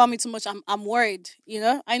you talk about me too much, I'm worried.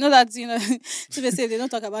 I know that so they say they don't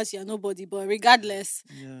talk about you, you're nobody, but regardless,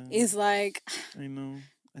 it's like I know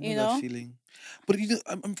that feeling. But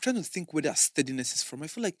I'm trying to think where that steadiness is from. I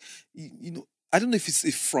feel like I don't know if it's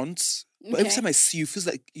a front, but every time I see you, it feels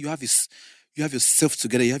like you have yourself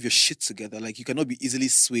together, you have your shit together. Like you cannot be easily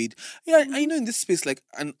swayed. Yeah, I know in this space, like,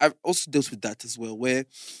 and I've also dealt with that as well, where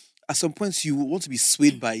at some points you want to be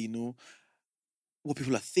swayed by what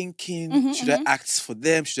people are thinking. Should I act for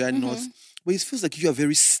them? Should I not? But it feels like you are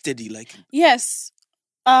very steady. Like, yes.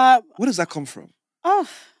 Where does that come from? Oh,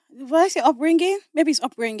 when I say upbringing, maybe it's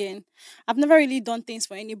upbringing. I've never really done things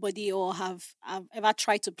for anybody or I've ever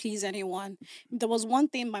tried to please anyone. There was one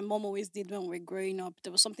thing my mom always did when we were growing up.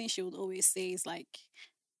 There was something she would always say is like,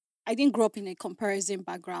 I didn't grow up in a comparison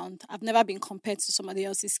background. I've never been compared to somebody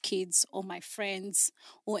else's kids or my friends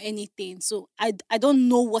or anything. So I don't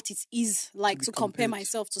know what it is like to compare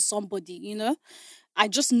myself to somebody, I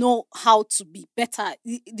just know how to be better.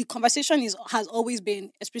 The conversation has always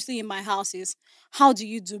been, especially in my house, is how do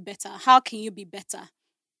you do better? How can you be better?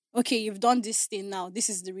 Okay, you've done this thing now. This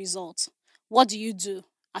is the result. What do you do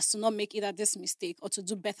as to not make either this mistake or to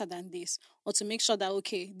do better than this or to make sure that,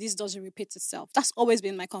 okay, this doesn't repeat itself? That's always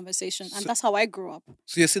been my conversation. And that's how I grew up.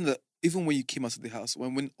 So you're saying that even when you came out of the house,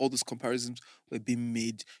 when all those comparisons were being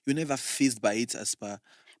made, you were never faced by it as per...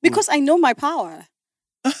 Because I know my power.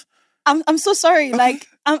 I'm so sorry. Okay. Like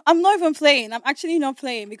I'm not even playing. I'm actually not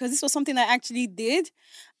playing because this was something I actually did.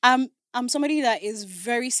 I'm somebody that is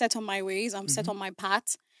very set on my ways. I'm set on my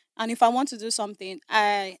path. And if I want to do something,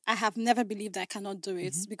 I have never believed I cannot do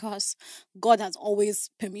it because God has always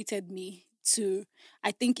permitted me to.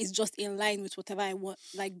 I think it's just in line with whatever I want,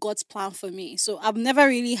 like God's plan for me. So I've never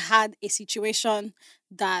really had a situation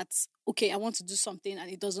that, okay, I want to do something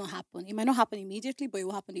and it doesn't happen. It might not happen immediately, but it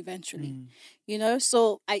will happen eventually. You know,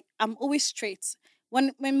 so I'm always straight.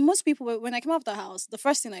 When most people, when I came out of the house, the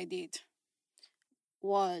first thing I did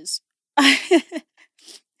was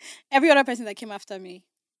every other person that came after me,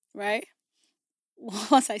 right?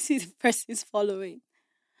 Once I see the person's following,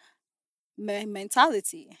 my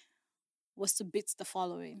mentality was to beat the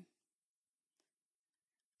following.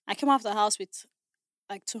 I came out of the house with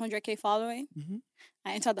like 200K following.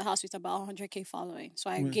 I entered the house with about 100K following. So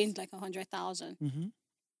I gained like 100,000.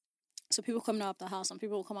 So people coming out of the house and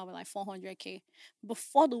people will come out with like 400K.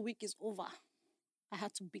 Before the week is over, I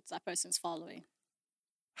had to beat that person's following.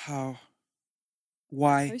 How?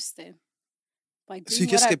 Why? Posting. By doing So you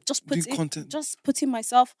just kept just doing content? just putting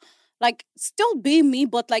myself, like still being me,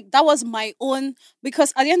 but like that was my own,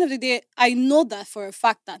 because at the end of the day, I know that for a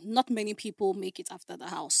fact that not many people make it after the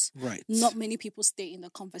house. Right. Not many people stay in the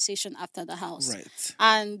conversation after the house. Right.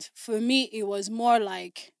 And for me, it was more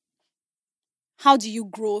like, how do you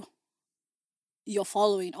grow your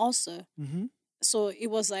following also? So it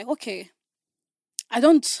was like, okay, I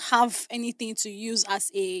don't have anything to use as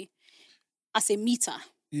a meter.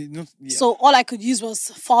 So all I could use was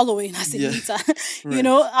following as a meter. You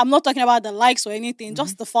know, I'm not talking about the likes or anything,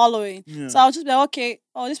 just the following. So I'll just be like, okay,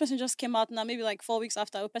 this person just came out now, maybe like 4 weeks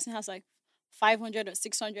after, a person has like 500 or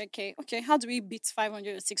 600K. Okay, how do we beat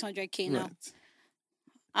 500 or 600K now?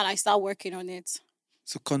 And I start working on it.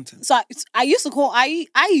 So content. So I used to call, I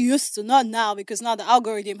used to, not now, because now the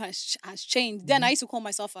algorithm has changed. Then I used to call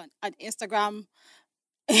myself an Instagram.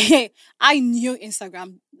 I knew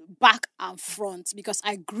Instagram back and front because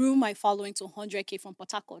I grew my following to 100K from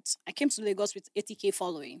Port Harcourt. I came to Lagos with 80K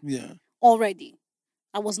following. Yeah. Already.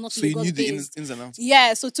 I was not so Lagos you knew the based. ins and outs?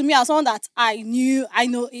 Yeah, so to me, as someone that I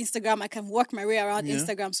know Instagram, I can work my way around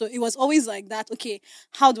Instagram. So it was always like that, okay,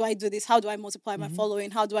 how do I do this? How do I multiply my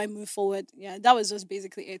following? How do I move forward? Yeah, that was just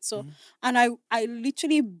basically it. So, and I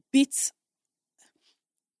literally beat,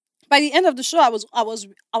 by the end of the show, I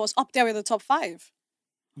was up there with the top 5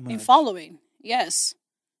 in following. Yes.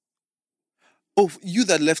 Oh, you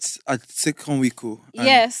that left at second week.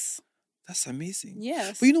 Yes. That's amazing.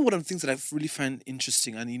 Yes. But you know, one of the things that I really find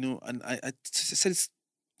interesting, and you know, and I said this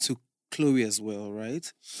to Chloe as well, right?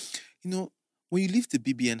 You know, when you leave the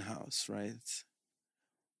BBN house, right?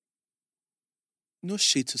 No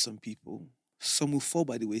shade to some people. Some will fall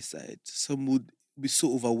by the wayside. Some would be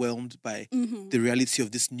so overwhelmed by the reality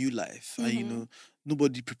of this new life. And you know,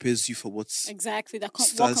 nobody prepares you for what's exactly that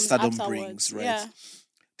what comes stardom afterwards. brings, right? Yeah.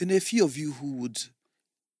 Then there are a few of you who would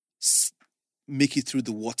make it through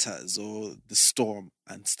the waters or the storm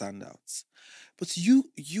and stand out. But you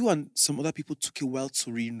and some other people took a while to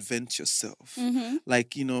reinvent yourself.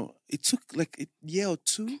 Like, you know, it took like a year or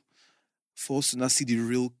two for us to now see the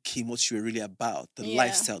real Kim, what you were really about, the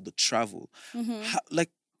lifestyle, the travel. How, like,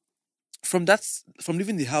 from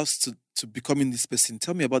leaving the house to becoming this person,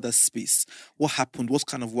 tell me about that space. What happened? What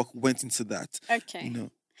kind of work went into that? Okay. You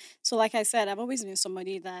know? So like I said, I've always been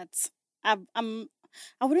somebody that I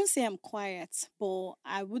wouldn't say I'm quiet, but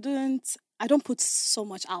I don't put so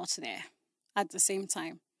much out there at the same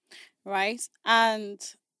time, right? And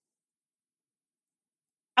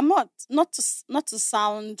I'm not to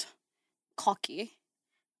sound cocky.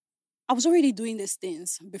 I was already doing these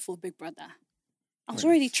things before Big Brother. I was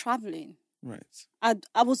already traveling. Right.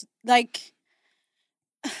 I was like,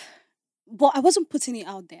 but I wasn't putting it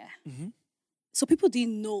out there. So people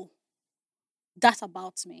didn't know that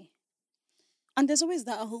about me. And there's always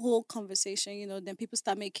that whole conversation, you know, then people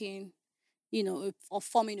start making, you know, or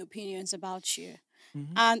forming opinions about you.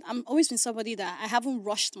 And I'm always been somebody that I haven't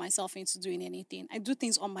rushed myself into doing anything. I do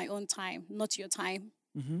things on my own time, not your time.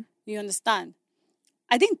 You understand?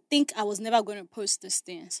 I didn't think I was never going to post these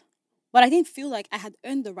things, but I didn't feel like I had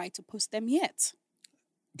earned the right to post them yet.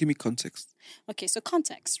 Give me context. Okay, so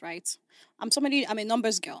context, right? I'm a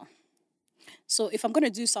numbers girl. So if I'm going to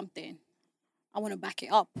do something, I want to back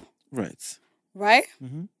it up, Right. right?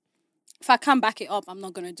 Mm-hmm. If I can't back it up, I'm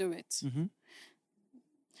not going to do it. Mm-hmm.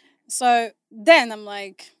 So then I'm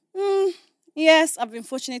like, yes, I've been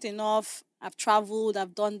fortunate enough. I've traveled,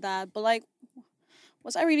 I've done that. But like,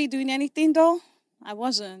 was I really doing anything though? I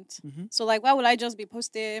wasn't. Mm-hmm. So like, why would I just be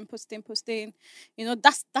posting? You know,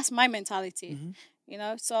 that's my mentality. Mm-hmm. You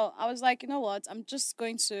know, so I was like, you know what? I'm just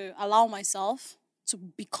going to allow myself to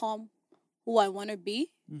become who I want to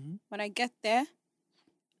be. Mm-hmm. When I get there,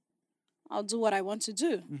 I'll do what I want to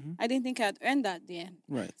do. Mm-hmm. I didn't think I'd earned that then.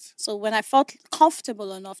 Right. So when I felt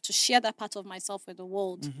comfortable enough to share that part of myself with the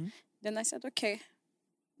world, Mm-hmm. then I said, okay,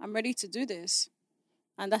 I'm ready to do this.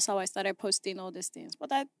 And that's how I started posting all these things.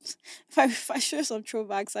 But if I show some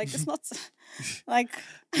throwbacks, like it's not like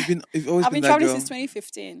You've always I've been been that traveling girl. since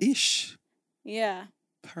 2015. Ish. Yeah.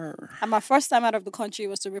 Per. And my first time out of the country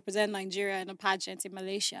was to represent Nigeria in a pageant in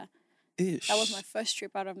Malaysia. Ish. That was my first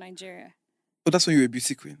trip out of Nigeria. Oh, that's when you were a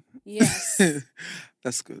beauty queen. Yes.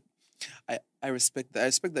 That's good. I respect that. I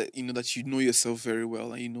respect that that you know yourself very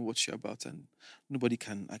well and you know what you're about, and nobody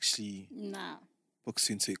can actually Nah. box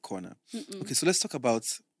you into a corner. Mm-mm. Okay, so let's talk about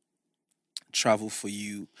travel for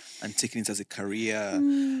you and taking it as a career.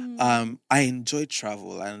 I enjoy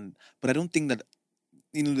travel, but I don't think that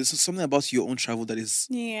there's something about your own travel that is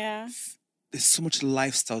Yeah. there's so much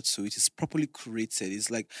lifestyle to it. It's properly created.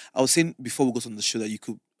 It's like I was saying before we got on the show that you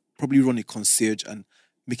could probably run a concierge and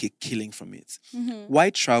make a killing from it. Mm-hmm.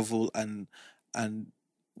 Why travel and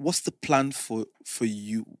what's the plan for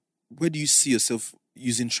you? Where do you see yourself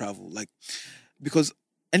using travel? Like, because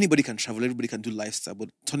anybody can travel, everybody can do lifestyle, but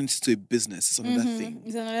turning it into a business is another thing.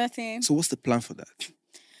 It's another thing. So what's the plan for that?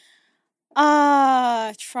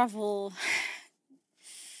 Travel.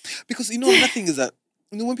 Because another thing is that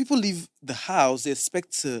when people leave the house, you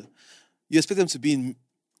expect them to be in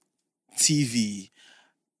TV,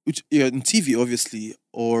 which in TV obviously,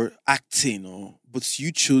 or acting, but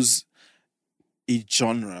you chose a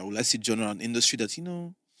genre, or let's say genre, an industry that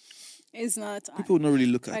It's not. people would not really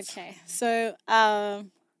look at. Okay. So,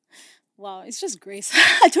 wow, it's just grace.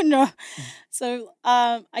 I don't know. So,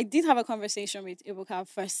 I did have a conversation with Ibuka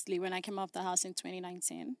firstly when I came out of the house in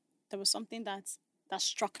 2019. There was something that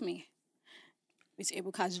struck me with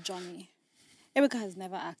Ibuka's journey. Ibuka has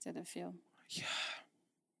never acted a film.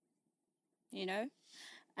 Yeah.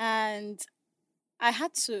 And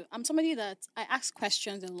I'm somebody that I ask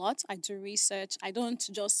questions a lot. I do research. I don't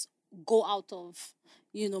just go out of,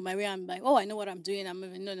 my way. I'm like, oh, I know what I'm doing. I'm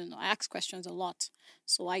moving. No. I ask questions a lot.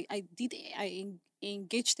 So I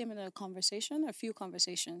engaged him in a few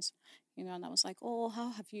conversations, and I was like, oh,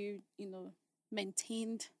 how have you,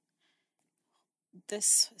 maintained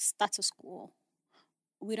this status quo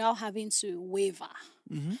without having to waver?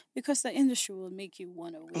 Mm-hmm. Because the industry will make you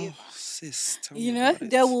want to waver. Oh, sis, tell me about it.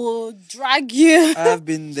 They will drag you. I've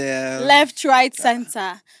been there. Left, right,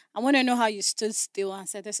 center. I want to know how you stood still and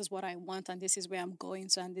said, this is what I want and this is where I'm going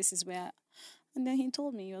to and this is where. And then he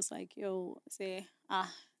told me, he was like, yo, I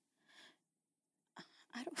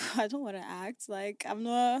don't want to act. Like,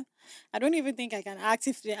 I don't even think I can act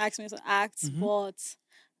if they ask me to act. Mm-hmm. But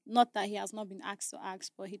not that he has not been asked to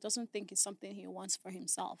act, but he doesn't think it's something he wants for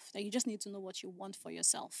himself. That you just need to know what you want for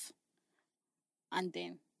yourself. And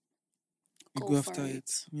then go after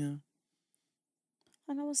it. Yeah.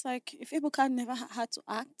 And I was like, if Ibuka never had to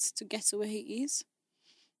act to get to where he is,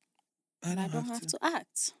 I don't have to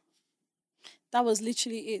act. That was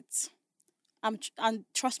literally it. And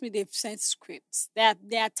trust me, they've sent scripts. There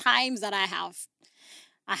are times that I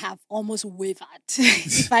have almost wavered,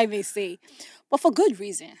 if I may say, but for good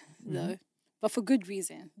reason, though. Mm-hmm. But for good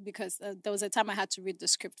reason, because there was a time I had to read the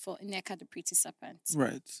script for Ineka the Pretty Serpent.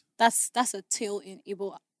 Right. That's a tale in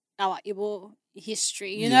our Igbo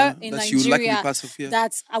history, in that Nigeria, you would like to be part of,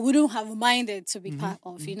 that I wouldn't have minded to be part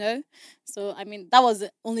of, So I mean, that was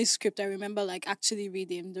the only script I remember actually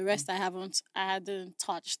reading. The rest I hadn't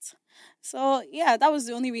touched. So yeah, that was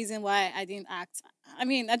the only reason why I didn't act. I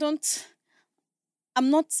mean, I'm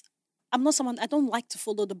not someone, I don't like to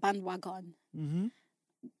follow the bandwagon. Mm-hmm.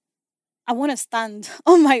 I want to stand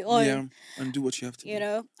on my own. Yeah, and do what you have to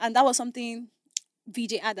do. And that was something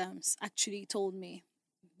VJ Adams actually told me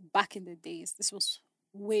back in the days. This was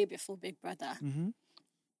way before Big Brother. Mm-hmm.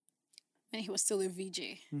 when he was still a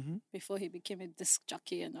VJ, Mm-hmm. before he became a disc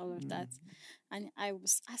jockey and all of that. And I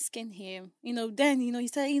was asking him, then he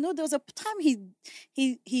said, there was a time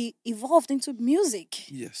he evolved into music.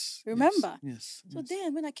 Yes. Remember? Yes. So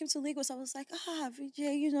then when I came to Lagos, I was like,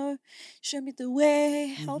 VJ, show me the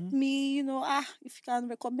way, help me, if you can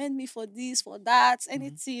recommend me for this, for that,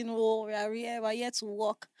 anything, we're here to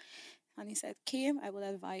work. And he said, Kim, I would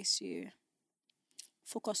advise you,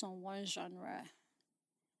 focus on one genre.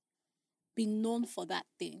 Be known for that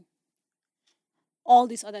thing. All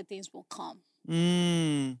these other things will come.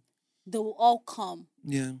 Mm. They will all come.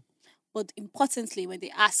 Yeah. But importantly, when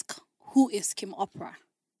they ask, who is Kim Oprah?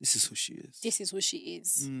 This is who she is. This is who she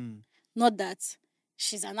is. Mm. Not that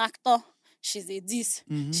she's an actor, she's a this,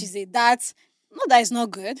 she's a that. Not that it's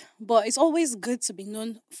not good, but it's always good to be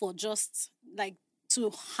known for just like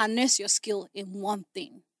to harness your skill in one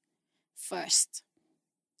thing first.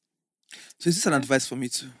 So is this an advice for me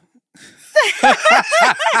too?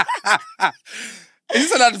 Is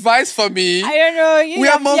this an advice for me? I don't know. We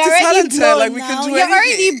are multi-talented. Like, we can do You're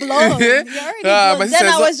anything. already blown. You're already blown. Then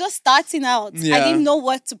I was just starting out. Yeah. I didn't know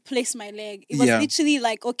where to place my leg. It was Yeah. literally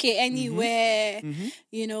like, okay, anywhere,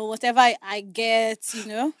 whatever I get,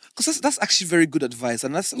 Because that's actually very good advice.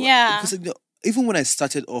 And that's because even when I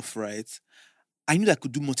started off, right, I knew that I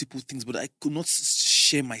could do multiple things, but I could not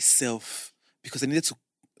share myself because I needed to.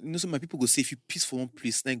 So my people go say, if you piece for one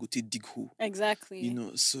place, then you go take dig hole. Exactly.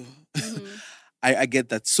 So I get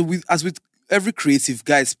that. So as with every creative,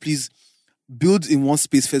 guys, please build in one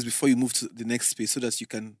space first before you move to the next space so that you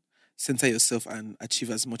can center yourself and achieve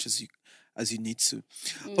as much as you need to.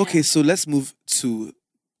 Yeah. Okay, so let's move to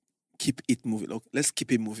keep it moving. Let's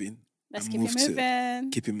keep it moving. Let's keep it moving.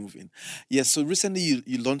 Keep it moving. Yeah, so recently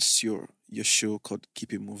you launched your show called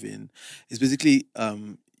Keep It Moving. It's basically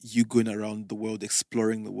you going around the world,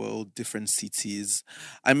 exploring the world, different cities.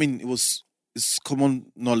 I mean, it's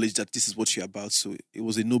common knowledge that this is what you're about, so it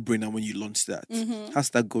was a no-brainer when you launched that. How's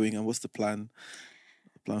that going, and what's the plan?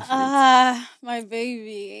 For it? My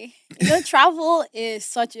baby. Travel is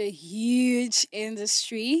such a huge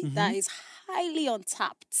industry that is highly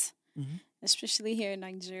untapped, especially here in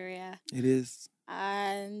Nigeria. It is.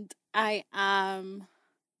 And I am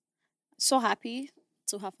so happy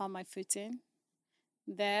to have found my footing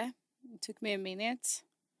there. It took me a minute.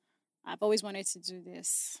 I've always wanted to do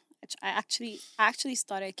this. I actually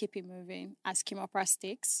started Keep It Moving as Kim Oprah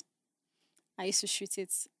Sticks. I used to shoot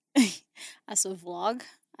it as a vlog.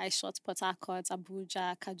 I shot Port Harcourt,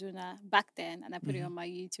 Abuja, Kaduna back then, and I put it on my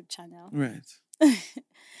YouTube channel. Right.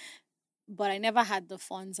 But I never had the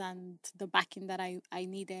funds and the backing that I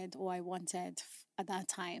needed or I wanted at that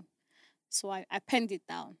time. So I penned it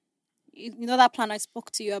down. You know that plan I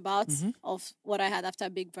spoke to you about of what I had after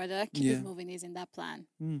Big Brother? Keep It Moving is in that plan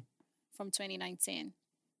from 2019.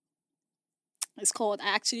 It's called,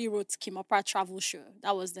 I actually wrote Kim Oprah Travel Show.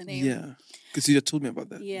 That was the name. Yeah, because you told me about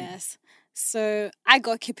that. Yes. So I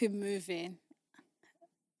got Keep It Moving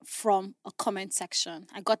from a comment section.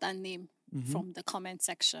 I got that name from the comment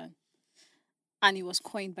section. And it was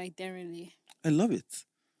coined by Derry. I love it.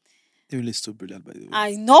 Derry is so brilliant, by the way.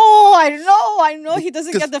 I know. He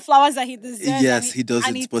doesn't get the flowers that he deserves. Yes, he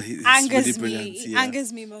doesn't, but he's really brilliant. It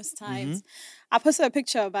angers me most times. I posted a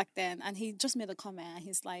picture back then, and he just made a comment. And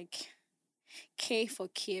he's like, K for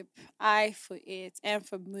keep, I for it, M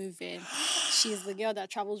for moving. She's the girl that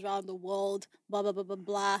travels around the world, blah, blah, blah, blah,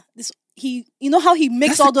 blah. How he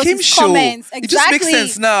makes all those comments. Exactly. It just makes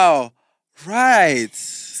sense now. Right.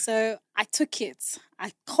 So I took it.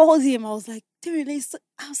 I called him. I was like, Derry, are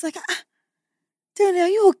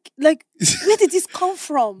you okay? Like, where did this come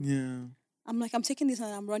from? Yeah. I'm like, I'm taking this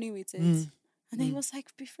and I'm running with it. And then he was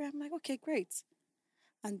like, be free. I'm like, okay, great.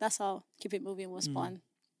 And that's how Keep It Moving was born.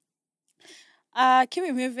 Keep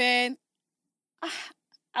It Moving.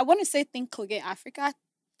 I want to say think Koge Africa.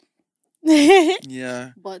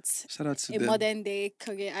 Yeah. But shout out to in them. Modern day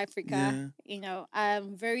Koge Africa,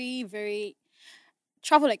 I'm very, very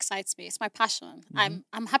travel excites me. It's my passion.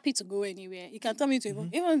 I'm happy to go anywhere. You can tell me to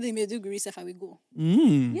even the Maiduguri if I will go.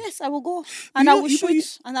 Yes, I will go. And I will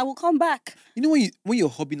shoot and I will come back. You know when your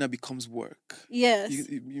hobby now becomes work. Yes.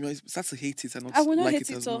 You start to hate it and not I will not like hate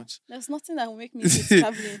it as much. There's nothing that will make me hate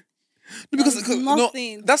traveling. No, because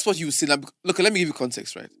nothing. No, that's what you say. Like, look, let me give you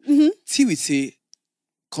context, right? Tea with say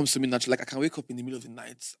comes to me naturally. Like I can wake up in the middle of the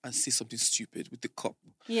night and say something stupid with the cup.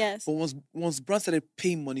 Yes. But once brands started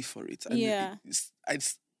paying money for it, and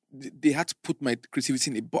they had to put my creativity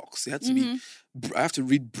in a box. They had to be. I have to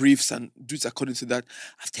read briefs and do it according to that.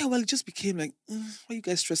 After a while, it just became like, why are you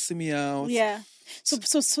guys stressing me out? Yeah. So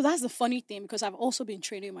that's the funny thing because I've also been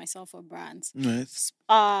training myself for brands. Right.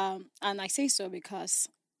 And I say so because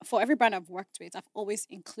for every brand I've worked with, I've always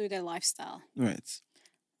included lifestyle. Right.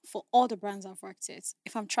 For all the brands I've worked with,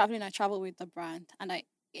 if I'm traveling, I travel with the brand and I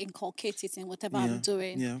inculcate it in whatever I'm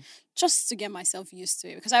doing, Yeah. just to get myself used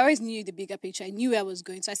to it. Because I always knew the bigger picture. I knew where I was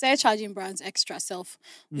going. So I started charging brands extra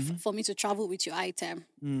for me to travel with your item.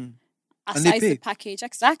 And they Aside the pay. package,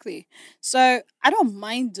 exactly. So I don't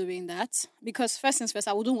mind doing that because first things first,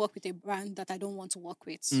 I wouldn't work with a brand that I don't want to work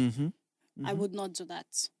with. I would not do that.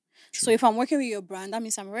 True. So if I'm working with your brand, that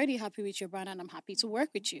means I'm already happy with your brand and I'm happy to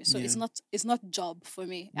work with you. So it's not job for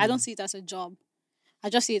me. I don't see it as a job. I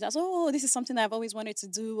just see it as, this is something I've always wanted to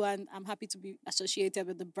do and I'm happy to be associated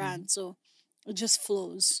with the brand. So it just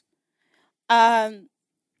flows.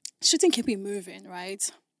 Shooting Keep It Moving,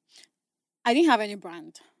 right? I didn't have any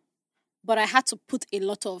brand, but I had to put a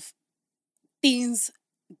lot of things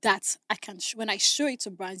that I can, when I show it to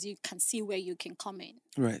brands, you can see where you can come in.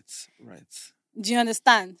 Right. Do you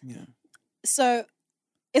understand? Yeah. So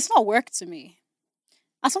it's not work to me.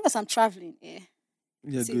 As long as I'm traveling,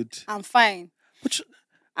 You're good. I'm fine. But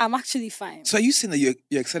I'm actually fine. so are you saying that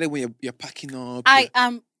you're excited when you're packing up? I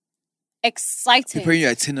am excited. Preparing your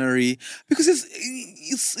itinerary, because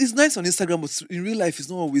it's nice on Instagram, but in real life it's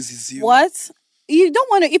not always easy. What? You don't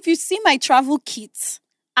want to, if you see my travel kit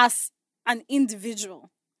as an individual,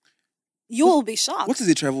 you will be shocked. What is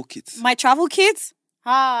a travel kit? My travel kit?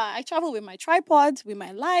 I travel with my tripod, with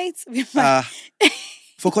my lights, with my...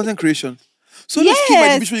 For content creation. So those kit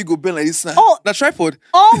might be sure you go bend like this now. Oh, that tripod.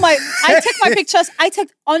 Oh my! I take my pictures.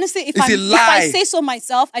 Honestly, if I say so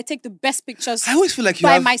myself, I take the best pictures. I always feel like you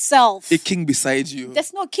by have myself. A king beside you.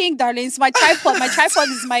 There's no king, darling. It's my tripod. My tripod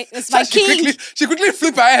is my king. She quickly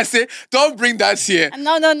flip her eye and say, "Don't bring that here."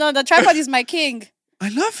 No. The tripod is my king. I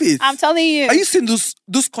love it. I'm telling you. Are you seeing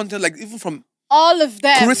those content, like even from all of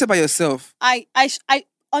them curated by yourself? I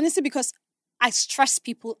honestly, because I stress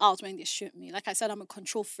people out when they shoot me. Like I said, I'm a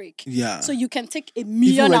control freak. Yeah. So you can take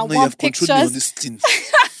 1,000,001 pictures. On this thing.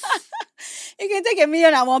 You can take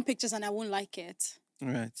 1,000,001 pictures and I won't like it.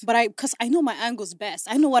 Right. But because I know my angles best.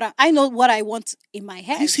 I know what I want in my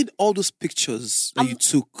head. Have you seen all those pictures that you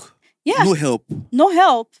took? Yeah. No help. No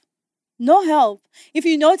help. If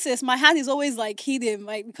you notice, my hand is always like hidden,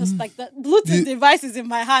 like because like the Bluetooth device is in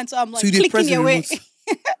my hand, so I'm like clicking away.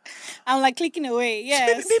 I'm like clicking away.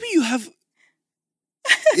 Yes. So maybe you have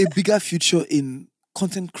a bigger future in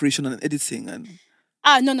content creation and editing and...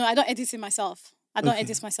 No, I don't edit it myself. I don't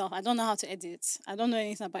edit myself. I don't know how to edit. I don't know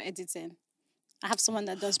anything about editing. I have someone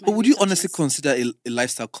that does my... But would you honestly consider a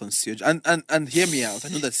lifestyle concierge? And hear me out. I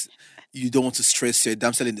know that you don't want to stress. You're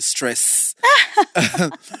damn self in the stress.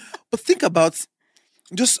 But think about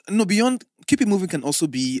beyond... Keep It Moving can also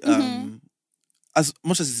be... as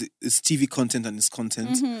much as it's TV content and it's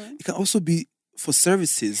content, it can also be for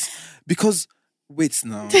services. Because... Wait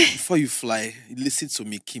now, before you fly, listen to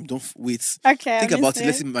me, Kim. Don't wait. Okay. Think about it.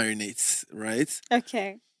 Let it marinate, right?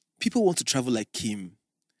 Okay. People want to travel like Kim.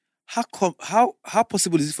 How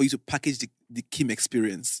possible is it for you to package the Kim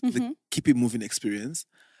experience, the Keep It Moving experience,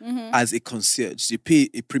 as a concierge? They pay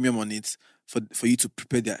a premium on it for you to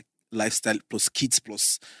prepare their lifestyle plus kits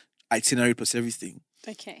plus itinerary plus everything.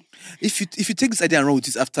 Okay. If you take this idea and run with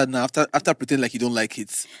it after pretending like you don't like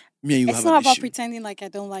it, me and you it's have not an about issue. Pretending like I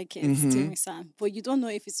don't like it, Timi-san. But you don't know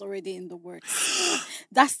if it's already in the works.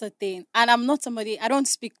 That's the thing. And I'm not somebody, I don't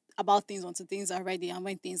speak about things until things are ready and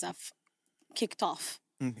when things have kicked off.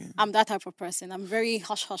 Okay. I'm that type of person. I'm very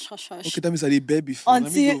hush. Okay, that means I did bear before.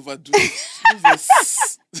 Let me go overdo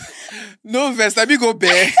it. No verse. Let me go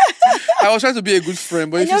bear. I was trying to be a good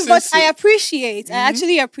friend, but I appreciate. I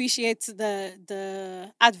actually appreciate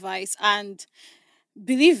the advice, and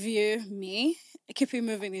believe you me, Keep It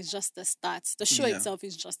Moving is just the start. The show itself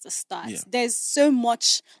is just the start. Yeah. There's so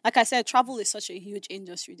much, like I said, travel is such a huge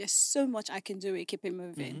industry. There's so much I can do with Keep It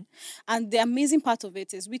Moving. And the amazing part of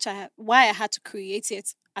it is, why I had to create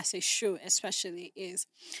it as a show especially, is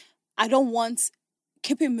I don't want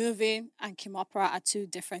Keep It Moving and Kim Oprah are two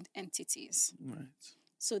different entities. Right.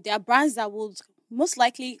 So there are brands that would most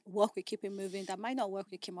likely work with Keep It Moving that might not work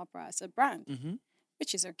with Kim Oprah as a brand,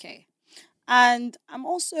 which is okay. And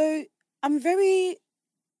I'm very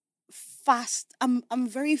fast. I'm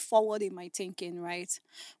very forward in my thinking, right?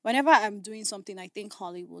 Whenever I'm doing something, I think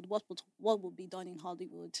Hollywood. What would be done in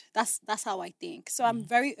Hollywood? That's how I think. So I'm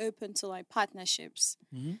very open to like partnerships.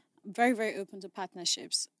 Very, very open to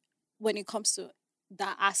partnerships when it comes to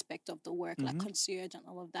that aspect of the work, like concierge and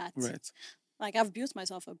all of that. Right. Like I've built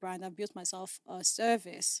myself a brand. I've built myself a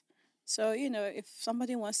service. So, if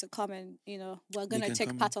somebody wants to come and, we're going to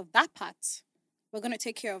take part of that part. We're going to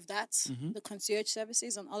take care of that, the concierge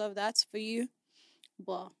services and all of that for you.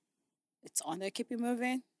 But it's on there, Keep It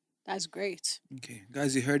Moving. That's great. Okay,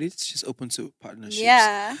 guys, you heard it. She's open to partnerships.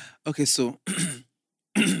 Yeah. Okay, so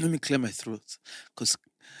let me clear my throat because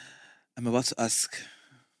I'm about to ask.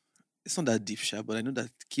 It's not that deep, Sha, but I know that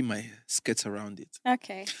Kim might skirt around it.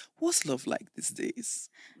 Okay. What's love like these days?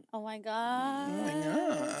 Oh my god. Oh my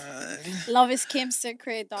god. Love is Kim's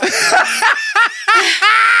secret, darling. Do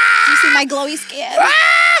you see my glowy skin?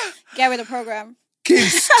 Get with the program. Kim,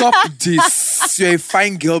 stop this. You're a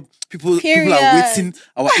fine girl. People are waiting.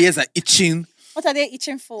 Our ears are itching. What are they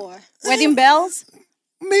itching for? Wedding bells?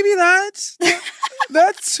 Maybe that.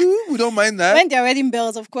 That too. We don't mind that. When they're wedding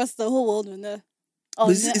bells, of course, the whole world will know.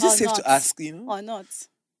 Is it safe to ask, you know? Or not?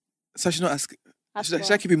 So I should not ask.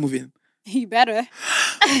 Should I keep it moving? You better.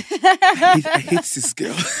 I hate this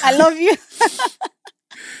girl. I love you.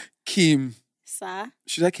 Kim. Sir?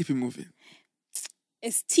 Should I keep it moving?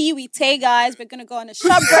 It's tea with Tay, guys. We're going to go on a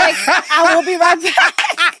short break. I will be right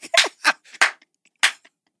back.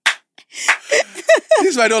 This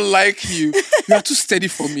is why I don't like you. You are too steady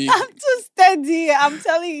for me. I'm too steady. I'm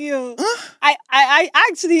telling you. Huh? I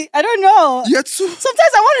actually, I don't know. You're too...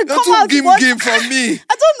 Sometimes I want to come out. You're too game for me.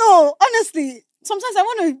 I don't know. Honestly. Sometimes I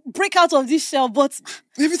want to break out of this shell, but...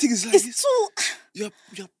 Everything is like it's this. Too...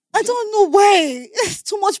 I don't know why. It's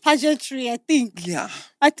too much pageantry, I think. Yeah.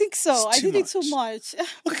 I think so. I did it too much.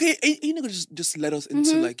 Okay, you know, just let us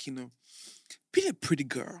into like, you know, being a pretty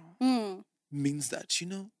girl means that, you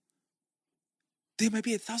know, there might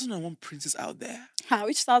be 1,001 princes out there.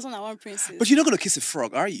 Which 1,001 princes? But you're not going to kiss a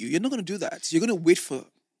frog, are you? You're not going to do that. You're going to wait for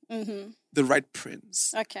the right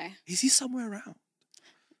prince. Okay. Is he somewhere around?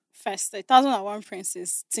 First, 1,001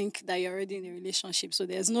 princes think that you're already in a relationship. So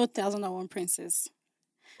there's no 1,001 princes.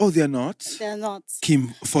 Oh, they're not? They're not.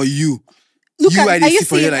 Kim, for you. Look at, are you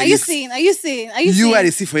seeing? Are you seeing? You are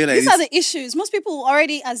the see for you like These this. are the issues. Most people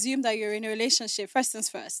already assume that you're in a relationship. First things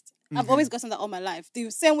first. I've always gotten that all my life. The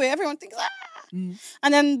same way everyone thinks,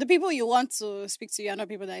 And then the people you want to speak to you are not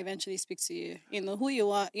people that eventually speak to you. You know, who you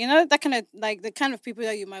are. You know, that kind of, like, the kind of people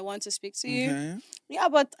that you might want to speak to you. Yeah,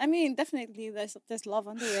 but, I mean, definitely there's love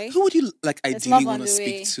on the way. Who would you, like, ideally want to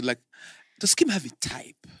speak to? Like, does Kim have a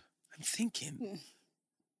type? I'm thinking.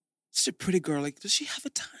 Such a pretty girl. Like, does she have a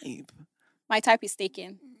type? My type is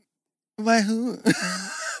taken. By who?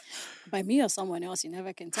 By me or someone else, you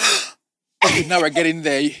never can tell. Okay, now we're getting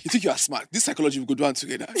there. You think you are smart. This psychology we could do one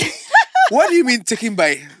together. What do you mean taken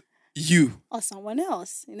by you? Or someone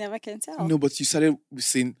else. You never can tell. No, but you started with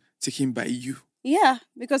saying taken by you. Yeah,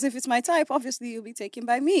 because if it's my type, obviously you'll be taken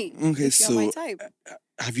by me. Okay, if so you're my type.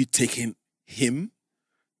 Have you taken him?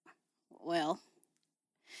 Well,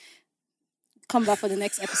 come back for the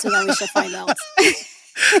next episode and we shall find out.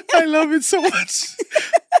 I love it so much.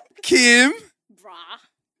 Kim. Brah,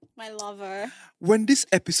 my lover. When this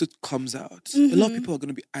episode comes out, a lot of people are going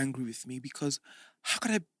to be angry with me because how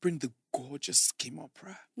could I bring the gorgeous Kim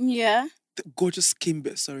Oprah? Yeah. The gorgeous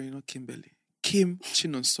Kimberly, sorry, not Kimberly. Kim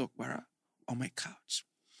Chinon Sokbara on my couch.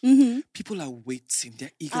 People are waiting.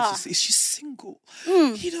 They're eager to say, is she single?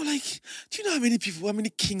 You know, like, do you know how many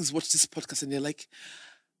kings watch this podcast and they're like,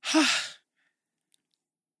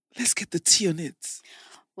 let's get the tea on it.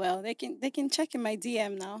 Well, they can check in my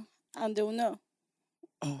DM now and they'll know.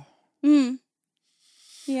 Oh.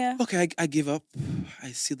 Yeah. Okay, I give up.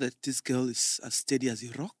 I see that this girl is as steady as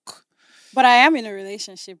a rock. But I am in a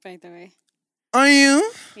relationship, by the way. Are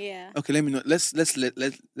you? Yeah. Okay, let me know. Let's let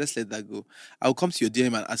that go. I'll come to your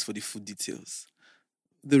DM and ask for the full details.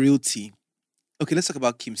 The real tea. Okay, let's talk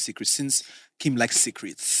about Kim's secrets, since Kim likes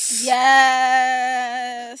secrets.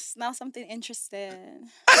 Yes. Now something interesting.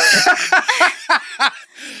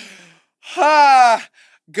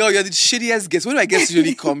 Girl, you're the shittiest guest. When my guests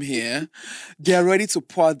usually come here, they are ready to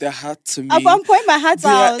pour out their heart to me. At one point, my heart's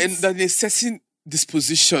out. And then they're assessing this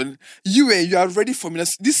position. You are ready for me.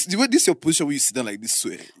 This is your position where you sit down like this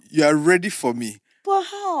way. You are ready for me. But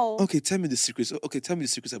how? Okay, tell me the secrets. Okay, tell me the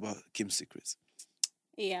secrets about Kim's secrets.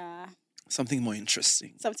 Yeah. Something more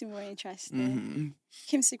interesting.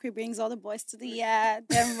 Kim's secret brings all the boys to the yard.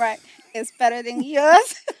 Damn right. It's better than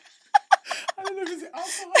yours. I don't know if it's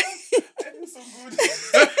alcohol. I feel so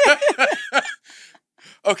good.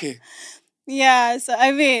 Okay. Yeah, so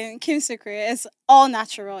I mean, Kim's secret is all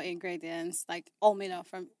natural ingredients, like all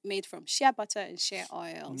made from shea butter and shea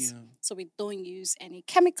oils. Yeah. So we don't use any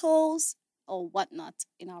chemicals or whatnot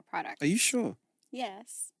in our product. Are you sure?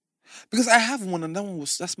 Yes. Because I have one, and that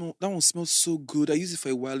one smells so good. I used it for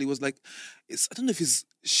a while. It was like, I don't know if it's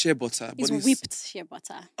shea butter, It's but it's whipped shea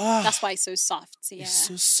butter. That's why it's so soft. Yeah. It's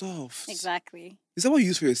so soft. Exactly. Is that what you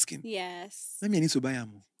use for your skin? Yes. Maybe I need to buy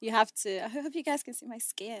them. You have to. I hope you guys can see my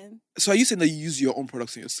skin. So are you saying that you use your own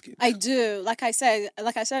products on your skin? I do. Like I said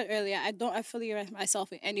earlier, I don't affiliate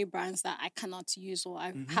myself with any brands that I cannot use or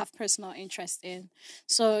I have personal interest in.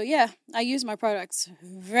 So yeah, I use my products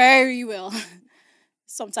very well.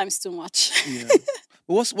 Sometimes too much. Yeah.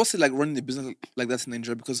 But what's it like running a business like that in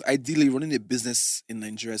Nigeria? Because ideally, running a business in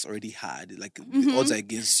Nigeria is already hard. Like the odds are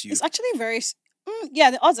against you. It's actually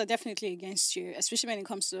the odds are definitely against you, especially when it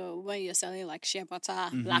comes to when you're selling like shea butter,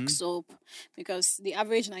 black soap, because the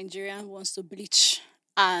average Nigerian wants to bleach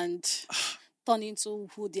and turn into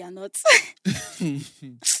who they are not.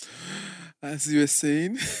 As you were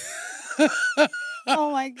saying.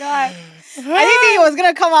 Oh my God. I didn't think it was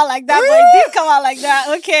going to come out like that, but it did come out like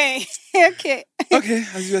that. Okay. Okay,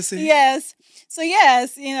 as you were saying. Yes. So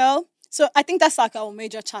yes, so I think that's like our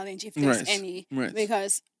major challenge, if there's any. Right.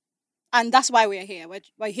 Because, and that's why we're here.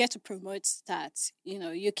 We're here to promote that,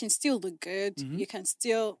 you can still look good. You can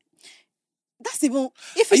still, that's even,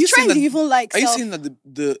 if it's trendy, even like. Are you saying that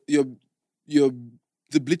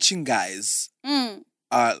the bleaching guys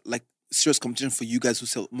are like serious competition for you guys who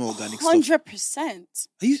sell more organic 100%.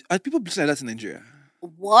 stuff? Are people bleaching like that in Nigeria?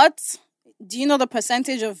 What? Do you know the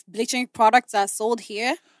percentage of bleaching products that are sold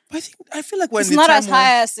here? But I feel like it's not as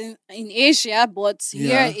high as in Asia, but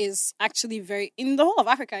here is actually in the whole of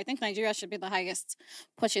Africa. I think Nigeria should be the highest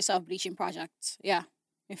purchaser of bleaching products. Yeah,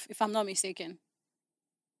 if I'm not mistaken.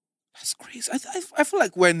 That's crazy. I feel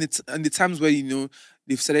like we're in the times where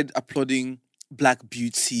they've started applauding black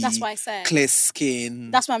beauty. That's why I said clear skin.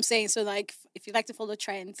 That's what I'm saying. So like, if you like to follow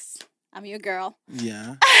trends, I'm your girl.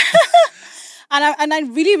 Yeah. And I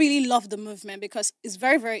really, really love the movement because it's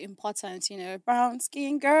very, very important, brown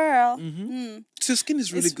skin girl. So skin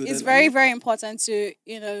is really good. It's very, very important to,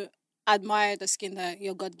 admire the skin,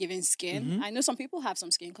 your God-given skin. I know some people have some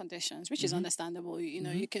skin conditions, which is understandable.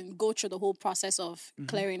 You can go through the whole process of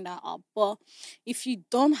clearing that up. But if you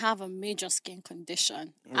don't have a major skin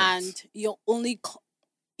condition and your only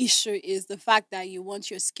issue is the fact that you want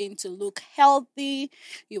your skin to look healthy,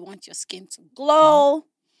 you want your skin to glow,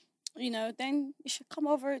 then you should come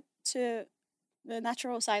over to the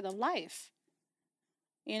natural side of life,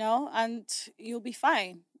 and you'll be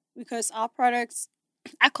fine because our products,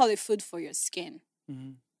 I call it food for your skin.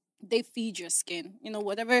 They feed your skin,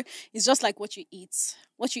 whatever. It's just like what you eat.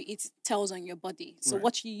 What you eat tells on your body. So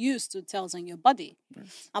what you use to tells on your body.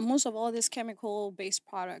 And most of all these chemical-based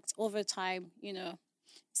products over time,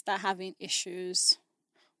 start having issues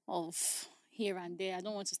of here and there. I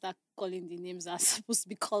don't want to start calling the names I'm supposed to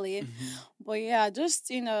be calling. But yeah,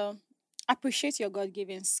 just, appreciate your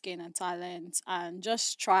God-given skin and talent and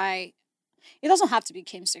just try. It doesn't have to be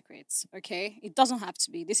Kim Secrets, okay? It doesn't have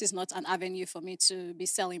to be. This is not an avenue for me to be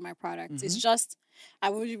selling my products. It's just, I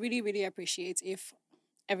would really, really appreciate if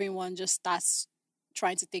everyone just starts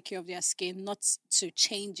trying to take care of their skin, not to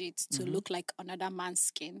change it to look like another man's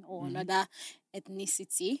skin or another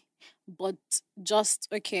ethnicity, but just,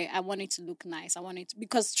 okay, I want it to look nice. I want it to,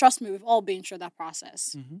 because trust me, we've all been through that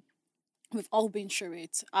process. We've all been through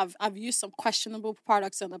it. I've used some questionable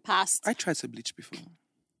products in the past. I tried to bleach before.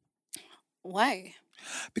 Why?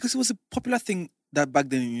 Because it was a popular thing that back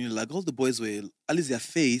then, like all the boys were, at least their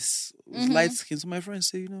face was light skin. So my friends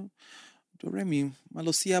say, Doremi,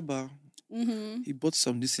 Malosiaba. He bought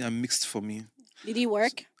some this thing and mixed for me. Did it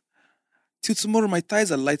work? So, till tomorrow, my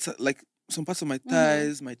thighs are lighter. Like some parts of my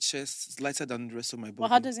thighs, my chest is lighter than the rest of my body. Well,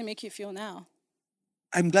 how does it make you feel now?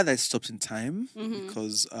 I'm glad I stopped in time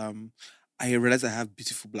because I realized I have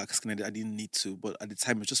beautiful black skin. I didn't need to, but at the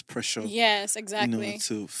time it was just pressure. Yes, exactly.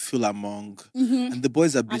 To feel among. And the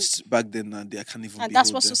boys that bleached back then, they can't even. And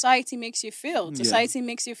that's what society makes you feel. Society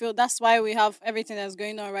makes you feel. That's why we have everything that's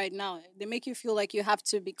going on right now. They make you feel like you have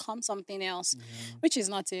to become something else, which is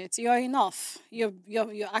not it. You're enough. You're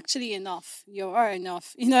actually enough. You are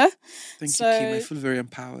enough. Thank you, Kim. I feel very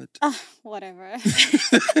empowered. Whatever.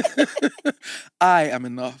 I am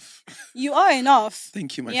enough. You are enough.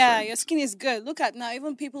 Thank you, my friend. Yeah, your skin is good. Look at now,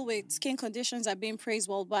 even people with skin conditions are being praised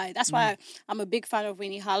worldwide. That's why I'm a big fan of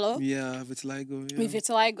Winnie Harlow. Yeah, vitiligo. Yeah. With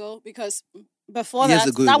vitiligo, because before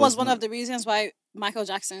that was one of the reasons why Michael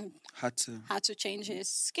Jackson had to change his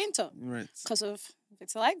skin tone. Right. Because of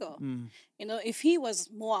vitiligo. If he was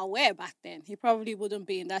more aware back then, he probably wouldn't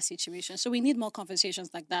be in that situation. So we need more conversations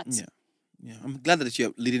like that. Yeah, I'm glad that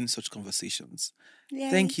you're leading such conversations. Yay.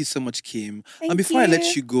 Thank you so much, Kim. And before I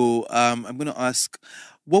let you go, I'm going to ask,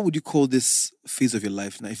 What would you call this phase of your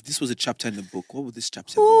life now? If this was a chapter in the book, what would this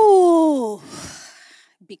chapter be? Ooh,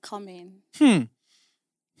 becoming.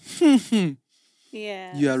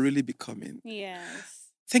 Yeah. You are really becoming. Yes.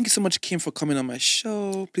 Thank you so much, Kim, for coming on my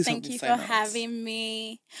show. Please help Thank me you sign for out. having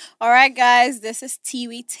me. All right, guys, this is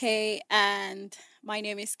Tiwi Tay, and my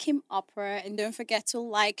name is Kim Oprah. And don't forget to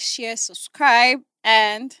like, share, subscribe,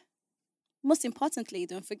 and most importantly,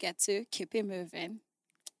 don't forget to keep it moving.